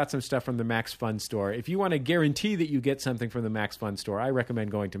going to give out some stuff from the Max Fun Store. If you want to guarantee that you get something from the Max Fun Store, I recommend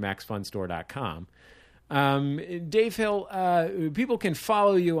going to maxfunstore.com. Dave Hill, people can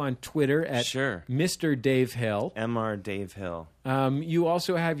follow you on Twitter at Mr. Dave Hill. Mr. Dave Hill. You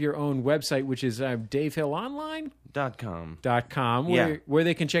also have your own website, which is DaveHillOnline.com, where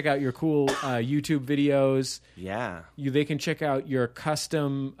they can check out your cool YouTube videos. Yeah. They can check out your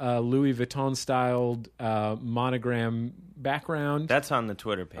custom Louis Vuitton-styled monogram background. That's on the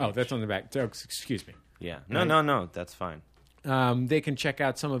Twitter page. Oh, that's on the back. Oh, excuse me. Yeah. No, that's fine. They can check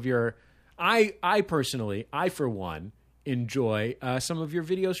out some of your... I personally, for one, enjoy some of your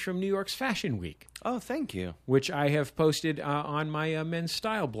videos from New York's Fashion Week. Oh, thank you. Which I have posted on my Men's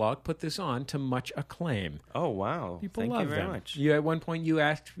Style blog. Put this on to much acclaim. Oh, wow. People thank love you very them. much. At one point, you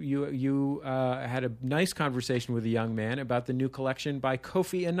asked you had a nice conversation with a young man about the new collection by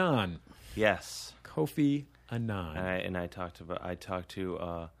Kofi Annan. Yes, Kofi Annan. I talked to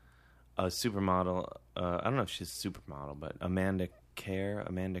a supermodel. I don't know if she's a supermodel, but Amanda Kerr,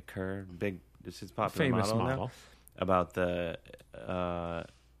 she's a popular famous model now, about the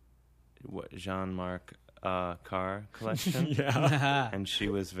Jean-Marc Carr collection. Yeah. And she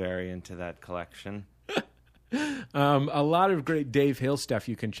was very into that collection. A lot of great Dave Hill stuff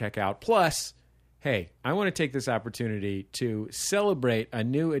you can check out. Plus, hey, I want to take this opportunity to celebrate a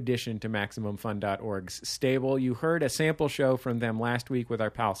new addition to MaximumFun.org's stable. You heard a sample show from them last week with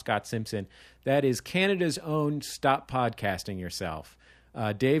our pal Scott Simpson. That is Canada's own Stop Podcasting Yourself.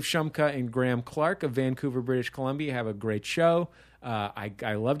 Dave Shumka and Graham Clark of Vancouver, British Columbia have a great show.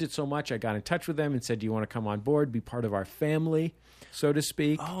 I loved it so much, I got in touch with them and said, do you want to come on board, be part of our family, so to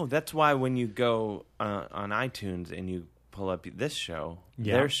speak? Oh, that's why when you go on iTunes and you pull up this show,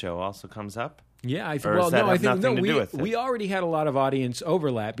 their show also comes up? Yeah, I think we already had a lot of audience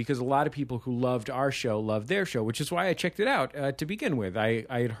overlap because a lot of people who loved our show loved their show, which is why I checked it out to begin with. I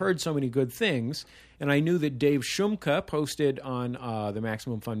had heard so many good things, and I knew that Dave Shumka posted on the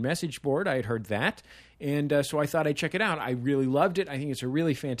Maximum Fun message board. I had heard that, and so I thought I'd check it out. I really loved it. I think it's a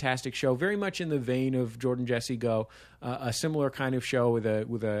really fantastic show, very much in the vein of Jordan Jesse Go, a similar kind of show with a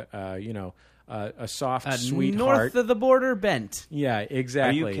soft, sweet north heart. of the border bent. Yeah,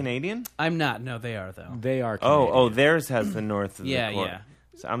 exactly. Are you Canadian? I'm not. No, they are, though. They are Canadian. Oh, theirs has the north of the border. Yeah.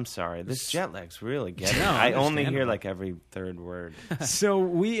 So I'm sorry. This jet lag's really getting me. I only hear like every third word. So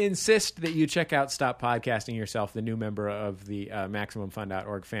we insist that you check out Stop Podcasting Yourself, the new member of the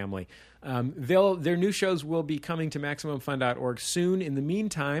MaximumFun.org family. Their new shows will be coming to MaximumFun.org soon. In the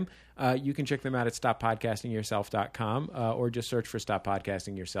meantime, you can check them out at StopPodcastingYourself.com or just search for Stop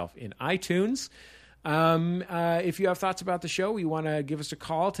Podcasting Yourself in iTunes. If you have thoughts about the show, you want to give us a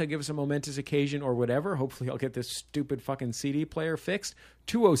call to give us a momentous occasion or whatever. Hopefully I'll get this stupid fucking CD player fixed.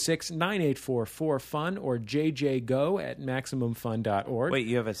 206-9844-FUN or JJGo at MaximumFun.org. Wait,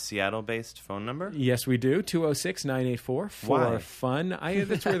 you have a Seattle-based phone number? Yes, we do. 206-9844-FUN.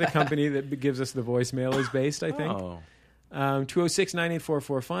 That's where the company that gives us the voicemail is based, I think. Oh.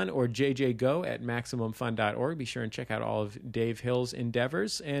 206-9844-FUN or JJGo at MaximumFun.org. Be sure and check out all of Dave Hill's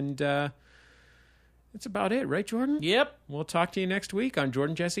endeavors. And that's about it, right, Jordan? Yep. We'll talk to you next week on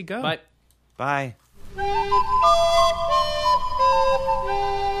Jordan Jesse Go. Bye. Bye.